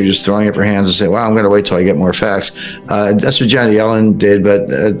luxury of just throwing up your hands and say, well, I'm going to wait till I get more facts. That's what Janet Yellen did, but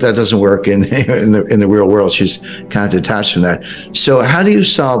that doesn't work in the real world. She's kind of detached from that. So how do you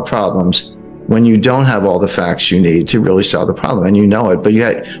solve problems when you don't have all the facts you need to really solve the problem, and you know it, but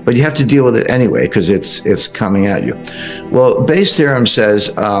you have to deal with it anyway because it's coming at you. Well, Bayes' theorem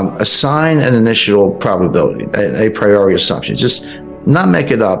says assign an initial probability, a priori assumption. Just not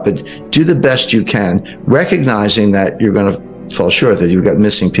make it up, but do the best you can, recognizing that you're going to fall short, that you've got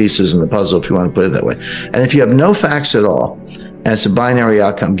missing pieces in the puzzle, if you want to put it that way. And if you have no facts at all, and it's a binary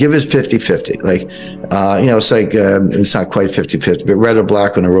outcome, give it 50-50. Like, it's like, it's not quite 50-50, but red or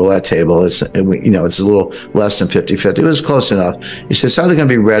black on a roulette table, it's a little less than 50-50. It was close enough. He said, it's either going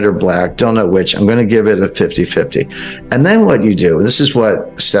to be red or black, don't know which, I'm going to give it a 50-50. And then what you do, this is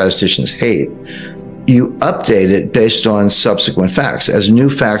what statisticians hate, you update it based on subsequent facts. As new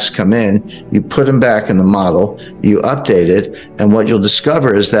facts come in, you put them back in the model, you update it, and what you'll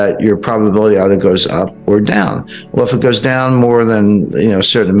discover is that your probability either goes up or down. Well, if it goes down more than a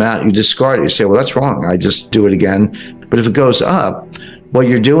certain amount, you discard it. You say, well, that's wrong. I just do it again. But if it goes up, what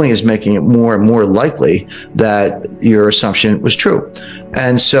you're doing is making it more and more likely that your assumption was true.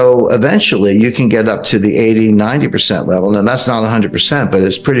 And so eventually you can get up to the 80-90% level. And that's not 100%, but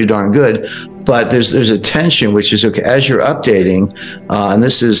it's pretty darn good. But there's a tension, which is, okay, as you're updating, and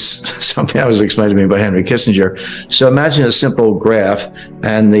this is something that was explained to me by Henry Kissinger. So imagine a simple graph,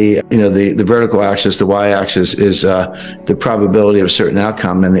 and the vertical axis, the y-axis, is the probability of a certain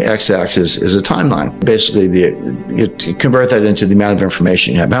outcome, and the x-axis is a timeline. Basically, you convert that into the amount of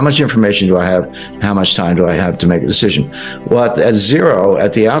information you have. How much information do I have? How much time do I have to make a decision? Well, at zero,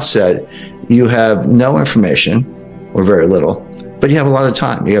 at the outset, you have no information, or very little. But you have a lot of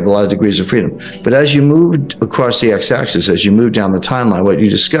time. You have a lot of degrees of freedom. But as you move across the x-axis, as you move down the timeline, what you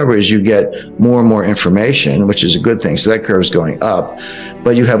discover is you get more and more information, which is a good thing. So that curve is going up,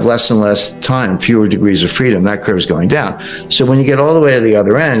 but you have less and less time, fewer degrees of freedom. That curve is going down. So when you get all the way to the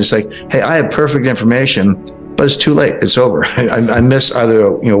other end, it's like, hey, I have perfect information, but it's too late. It's over. I missed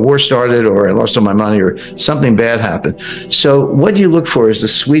either, war started, or I lost all my money, or something bad happened. So what you look for is the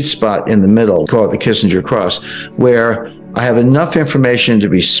sweet spot in the middle, call it the Kissinger cross, where I have enough information to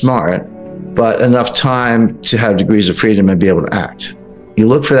be smart, but enough time to have degrees of freedom and be able to act. You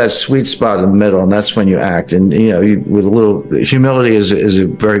look for that sweet spot in the middle, and that's when you act. And with a little humility is a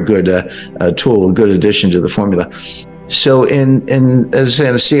very good tool, a good addition to the formula. So as I say,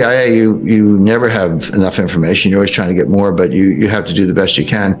 in the CIA, you never have enough information. You're always trying to get more, but you have to do the best you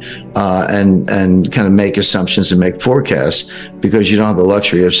can, and kind of make assumptions and make forecasts, because you don't have the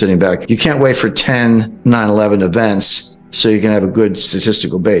luxury of sitting back. You can't wait for 10 9/11 events so you can have a good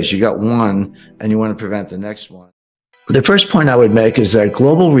statistical base. You got one, and you want to prevent the next one. The first point I would make is that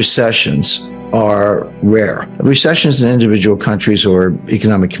global recessions are rare. Recessions in individual countries or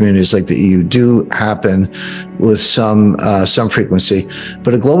economic communities like the EU do happen with some frequency,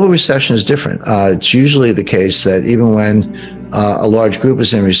 but a global recession is different. It's usually the case that even when a large group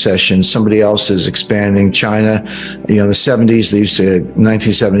is in recession, somebody else is expanding. China, in the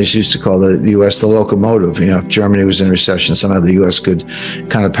 1970s used to call the U.S. the locomotive. If Germany was in recession, somehow the U.S. could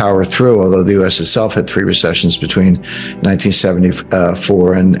kind of power through, although the U.S. itself had 3 recessions between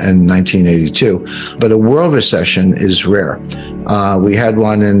 1974 and 1982. But a world recession is rare. We had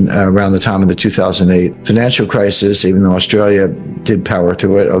one around the time of the 2008 financial crisis, even though Australia did power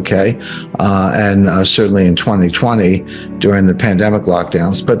through it, okay, and certainly in 2020 during the pandemic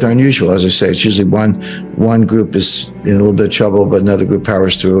lockdowns. But they're unusual, as I say. It's usually one group is in a little bit of trouble, but another group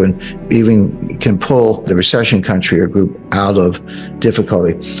powers through and even can pull the recession country or group out of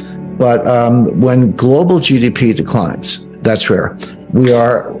difficulty. But when global GDP declines, that's rare. We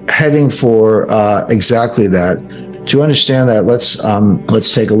are heading for exactly that. To understand that,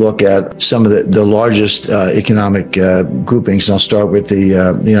 let's take a look at some of the largest economic groupings. And I'll start with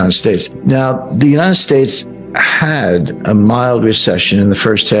the United States. Now, the United States had a mild recession in the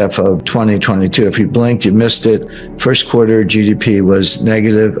first half of 2022. If you blinked, you missed it. First quarter GDP was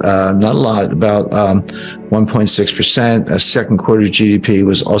negative, not a lot, about 1.6%. Second quarter GDP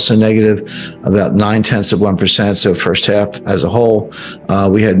was also negative, about 0.9%. So first half as a whole,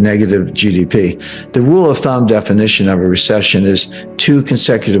 we had negative GDP. The rule of thumb definition of a recession is 2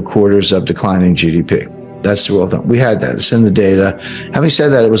 consecutive quarters of declining GDP. That's the rule of thumb. We had that. It's in the data. Having said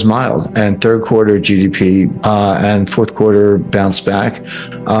that, it was mild, and third quarter GDP and fourth quarter bounced back.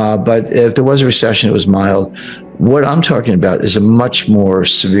 But if there was a recession, it was mild. What I'm talking about is a much more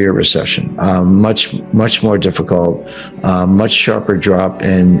severe recession, much more difficult, much sharper drop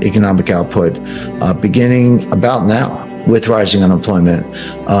in economic output, beginning about now, with rising unemployment,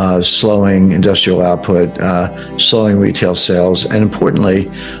 slowing industrial output, slowing retail sales, and importantly,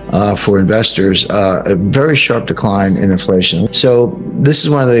 for investors, a very sharp decline in inflation. So this is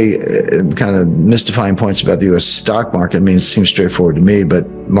one of the kind of mystifying points about the U.S. stock market. I mean, it seems straightforward to me, but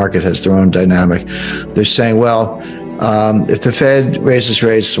market has their own dynamic. They're saying, well, if the Fed raises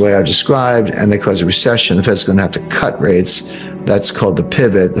rates the way I described and they cause a recession, the Fed's going to have to cut rates. That's called the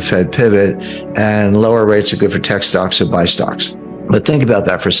pivot, the Fed pivot, and lower rates are good for tech stocks, so buy stocks. But think about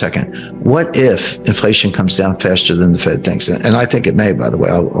that for a second. What if inflation comes down faster than the Fed thinks? And I think it may, by the way.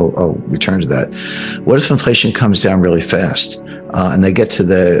 I'll return to that. What if inflation comes down really fast and they get to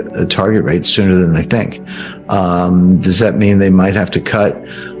the target rate sooner than they think? Does that mean they might have to cut?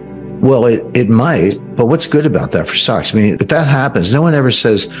 Well, it might, but what's good about that for stocks? I mean, if that happens, no one ever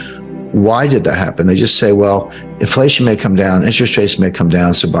says, why did that happen? They just say, well, inflation may come down, interest rates may come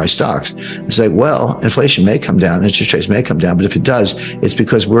down, so buy stocks. It's like, well, inflation may come down, interest rates may come down, but if it does, it's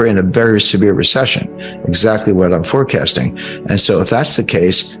because we're in a very severe recession, exactly what I'm forecasting. And so if that's the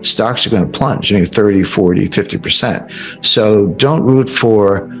case, stocks are going to plunge, 30, 40, 50%. So don't root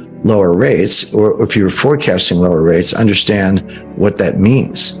for lower rates, or if you're forecasting lower rates, understand what that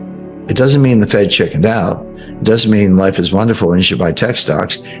means. It doesn't mean the Fed chickened out. It doesn't mean life is wonderful and you should buy tech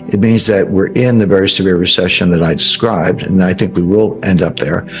stocks. It means that we're in the very severe recession that I described, and I think we will end up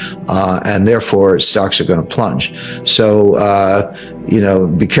there. And therefore, stocks are going to plunge. So,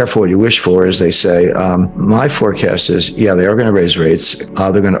 be careful what you wish for, as they say. My forecast is, yeah, they are going to raise rates.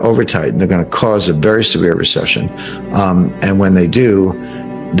 They're going to over-tighten. They're going to cause a very severe recession. And when they do,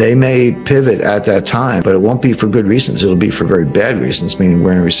 they may pivot at that time, but it won't be for good reasons. It'll be for very bad reasons, meaning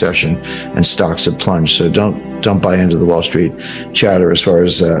we're in a recession and stocks have plunged. So don't buy into the Wall Street chatter as far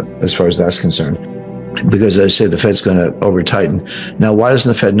as that's concerned. Because as I say, the Fed's going to over-tighten. Now, why doesn't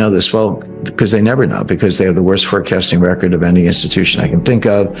the Fed know this? Well, because they never know, because they have the worst forecasting record of any institution I can think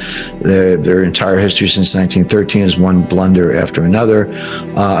of. Their entire history since 1913 is one blunder after another.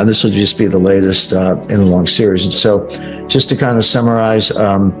 And this will just be the latest in a long series. And so just to kind of summarize,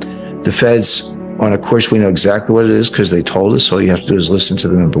 the Fed's on a course. We know exactly what it is because they told us. All you have to do is listen to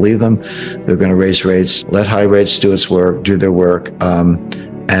them and believe them. They're going to raise rates, let high rates do its work, do their work,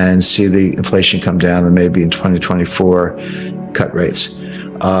 and see the inflation come down, and maybe in 2024 cut rates.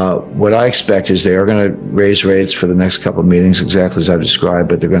 What I expect is they are going to raise rates for the next couple of meetings, exactly as I've described,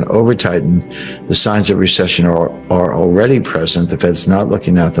 but they're going to over-tighten. The signs of recession are already present. The Fed's not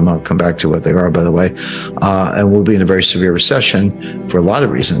looking at them. I'll come back to what they are, by the way. And we'll be in a very severe recession for a lot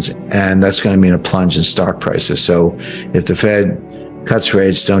of reasons, and that's going to mean a plunge in stock prices. So if the Fed cuts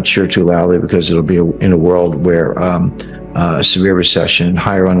rates, don't cheer too loudly, because it'll be in a world where a severe recession,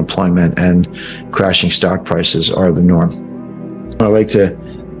 higher unemployment, and crashing stock prices are the norm. I'd like to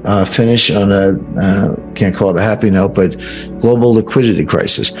finish on can't call it a happy note, but global liquidity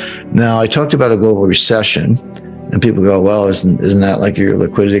crisis. Now, I talked about a global recession, and people go, well, isn't that like your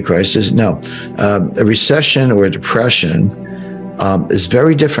liquidity crisis? No. A recession or a depression is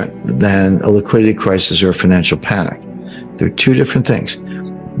very different than a liquidity crisis or a financial panic. They're two different things.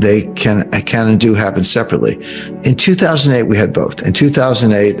 They can and do happen separately. In 2008, we had both. In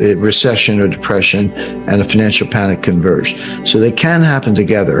 2008, a recession or depression and a financial panic converged. So they can happen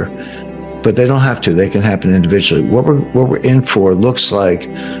together, but they don't have to. They can happen individually. What we're in for looks like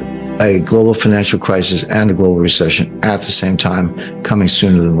a global financial crisis and a global recession at the same time, coming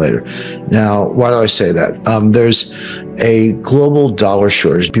sooner than later. Now, why do I say that? There's a global dollar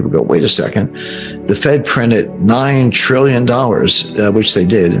shortage. People go, wait a second. The Fed printed $9 trillion, which they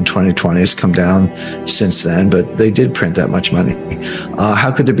did in 2020. It's come down since then, but they did print that much money.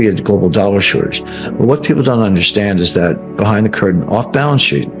 How could there be a global dollar shortage? Well, what people don't understand is that behind the curtain, off balance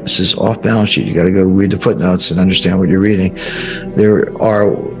sheet, this is off balance sheet. You got to go read the footnotes and understand what you're reading. There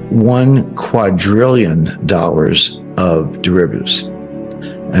are $1 quadrillion of derivatives.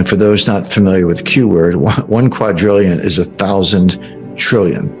 And for those not familiar with the Q word, 1 quadrillion is 1,000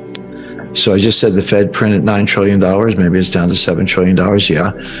 trillion. So I just said the Fed printed $9 trillion. Maybe it's down to $7 trillion.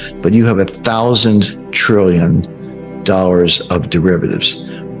 Yeah. But you have 1,000 trillion of derivatives.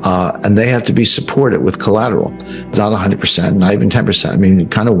 And they have to be supported with collateral. Not 100%, not even 10%. I mean,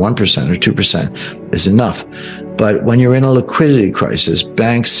 kind of 1% or 2% is enough. But when you're in a liquidity crisis,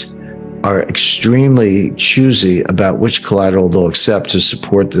 banks are extremely choosy about which collateral they'll accept to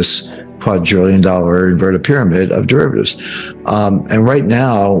support this quadrillion-dollar inverted pyramid of derivatives. And right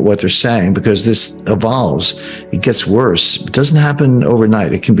now, what they're saying, because this evolves, it gets worse. It doesn't happen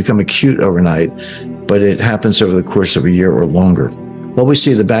overnight. It can become acute overnight, but it happens over the course of a year or longer. What we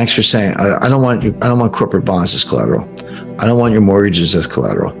see, the banks are saying, I don't want corporate bonds as collateral. I don't want your mortgages as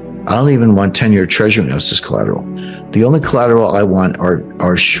collateral. I don't even want 10-year Treasury notes as collateral. The only collateral I want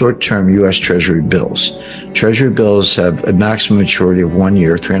are short-term U.S. Treasury bills. Treasury bills have a maximum maturity of 1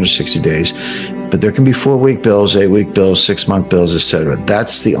 year, 360 days. But there can be 4-week bills, 8-week bills, 6-month bills, etc.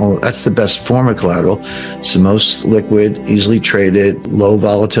 That's the best form of collateral. It's the most liquid, easily traded, low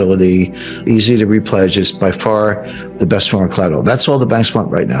volatility, easy to repledge. It's by far the best form of collateral. That's all the banks want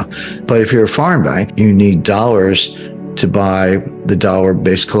right now. But if you're a foreign bank, you need dollars to buy the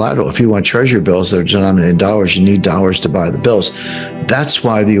dollar-based collateral. If you want treasury bills that are denominated in dollars, you need dollars to buy the bills. That's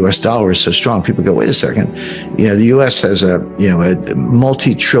why the U.S. dollar is so strong. People go, wait a second, the U.S. has a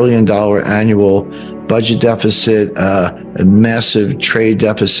multi-trillion-dollar annual budget deficit, a massive trade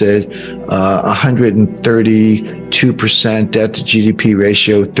deficit, 132% debt to GDP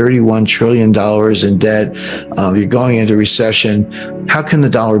ratio, $31 trillion in debt. You're going into recession. How can the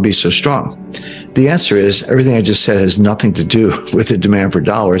dollar be so strong? The answer is everything I just said has nothing to do with the demand for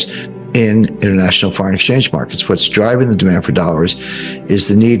dollars in international foreign exchange markets. What's driving the demand for dollars is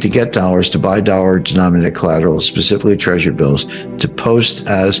the need to get dollars to buy dollar-denominated collateral, specifically treasury bills, to post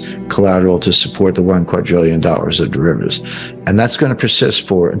as collateral to support the $1 quadrillion of derivatives. And that's going to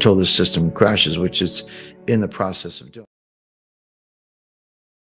persist until this system crashes, which it's in the process of doing.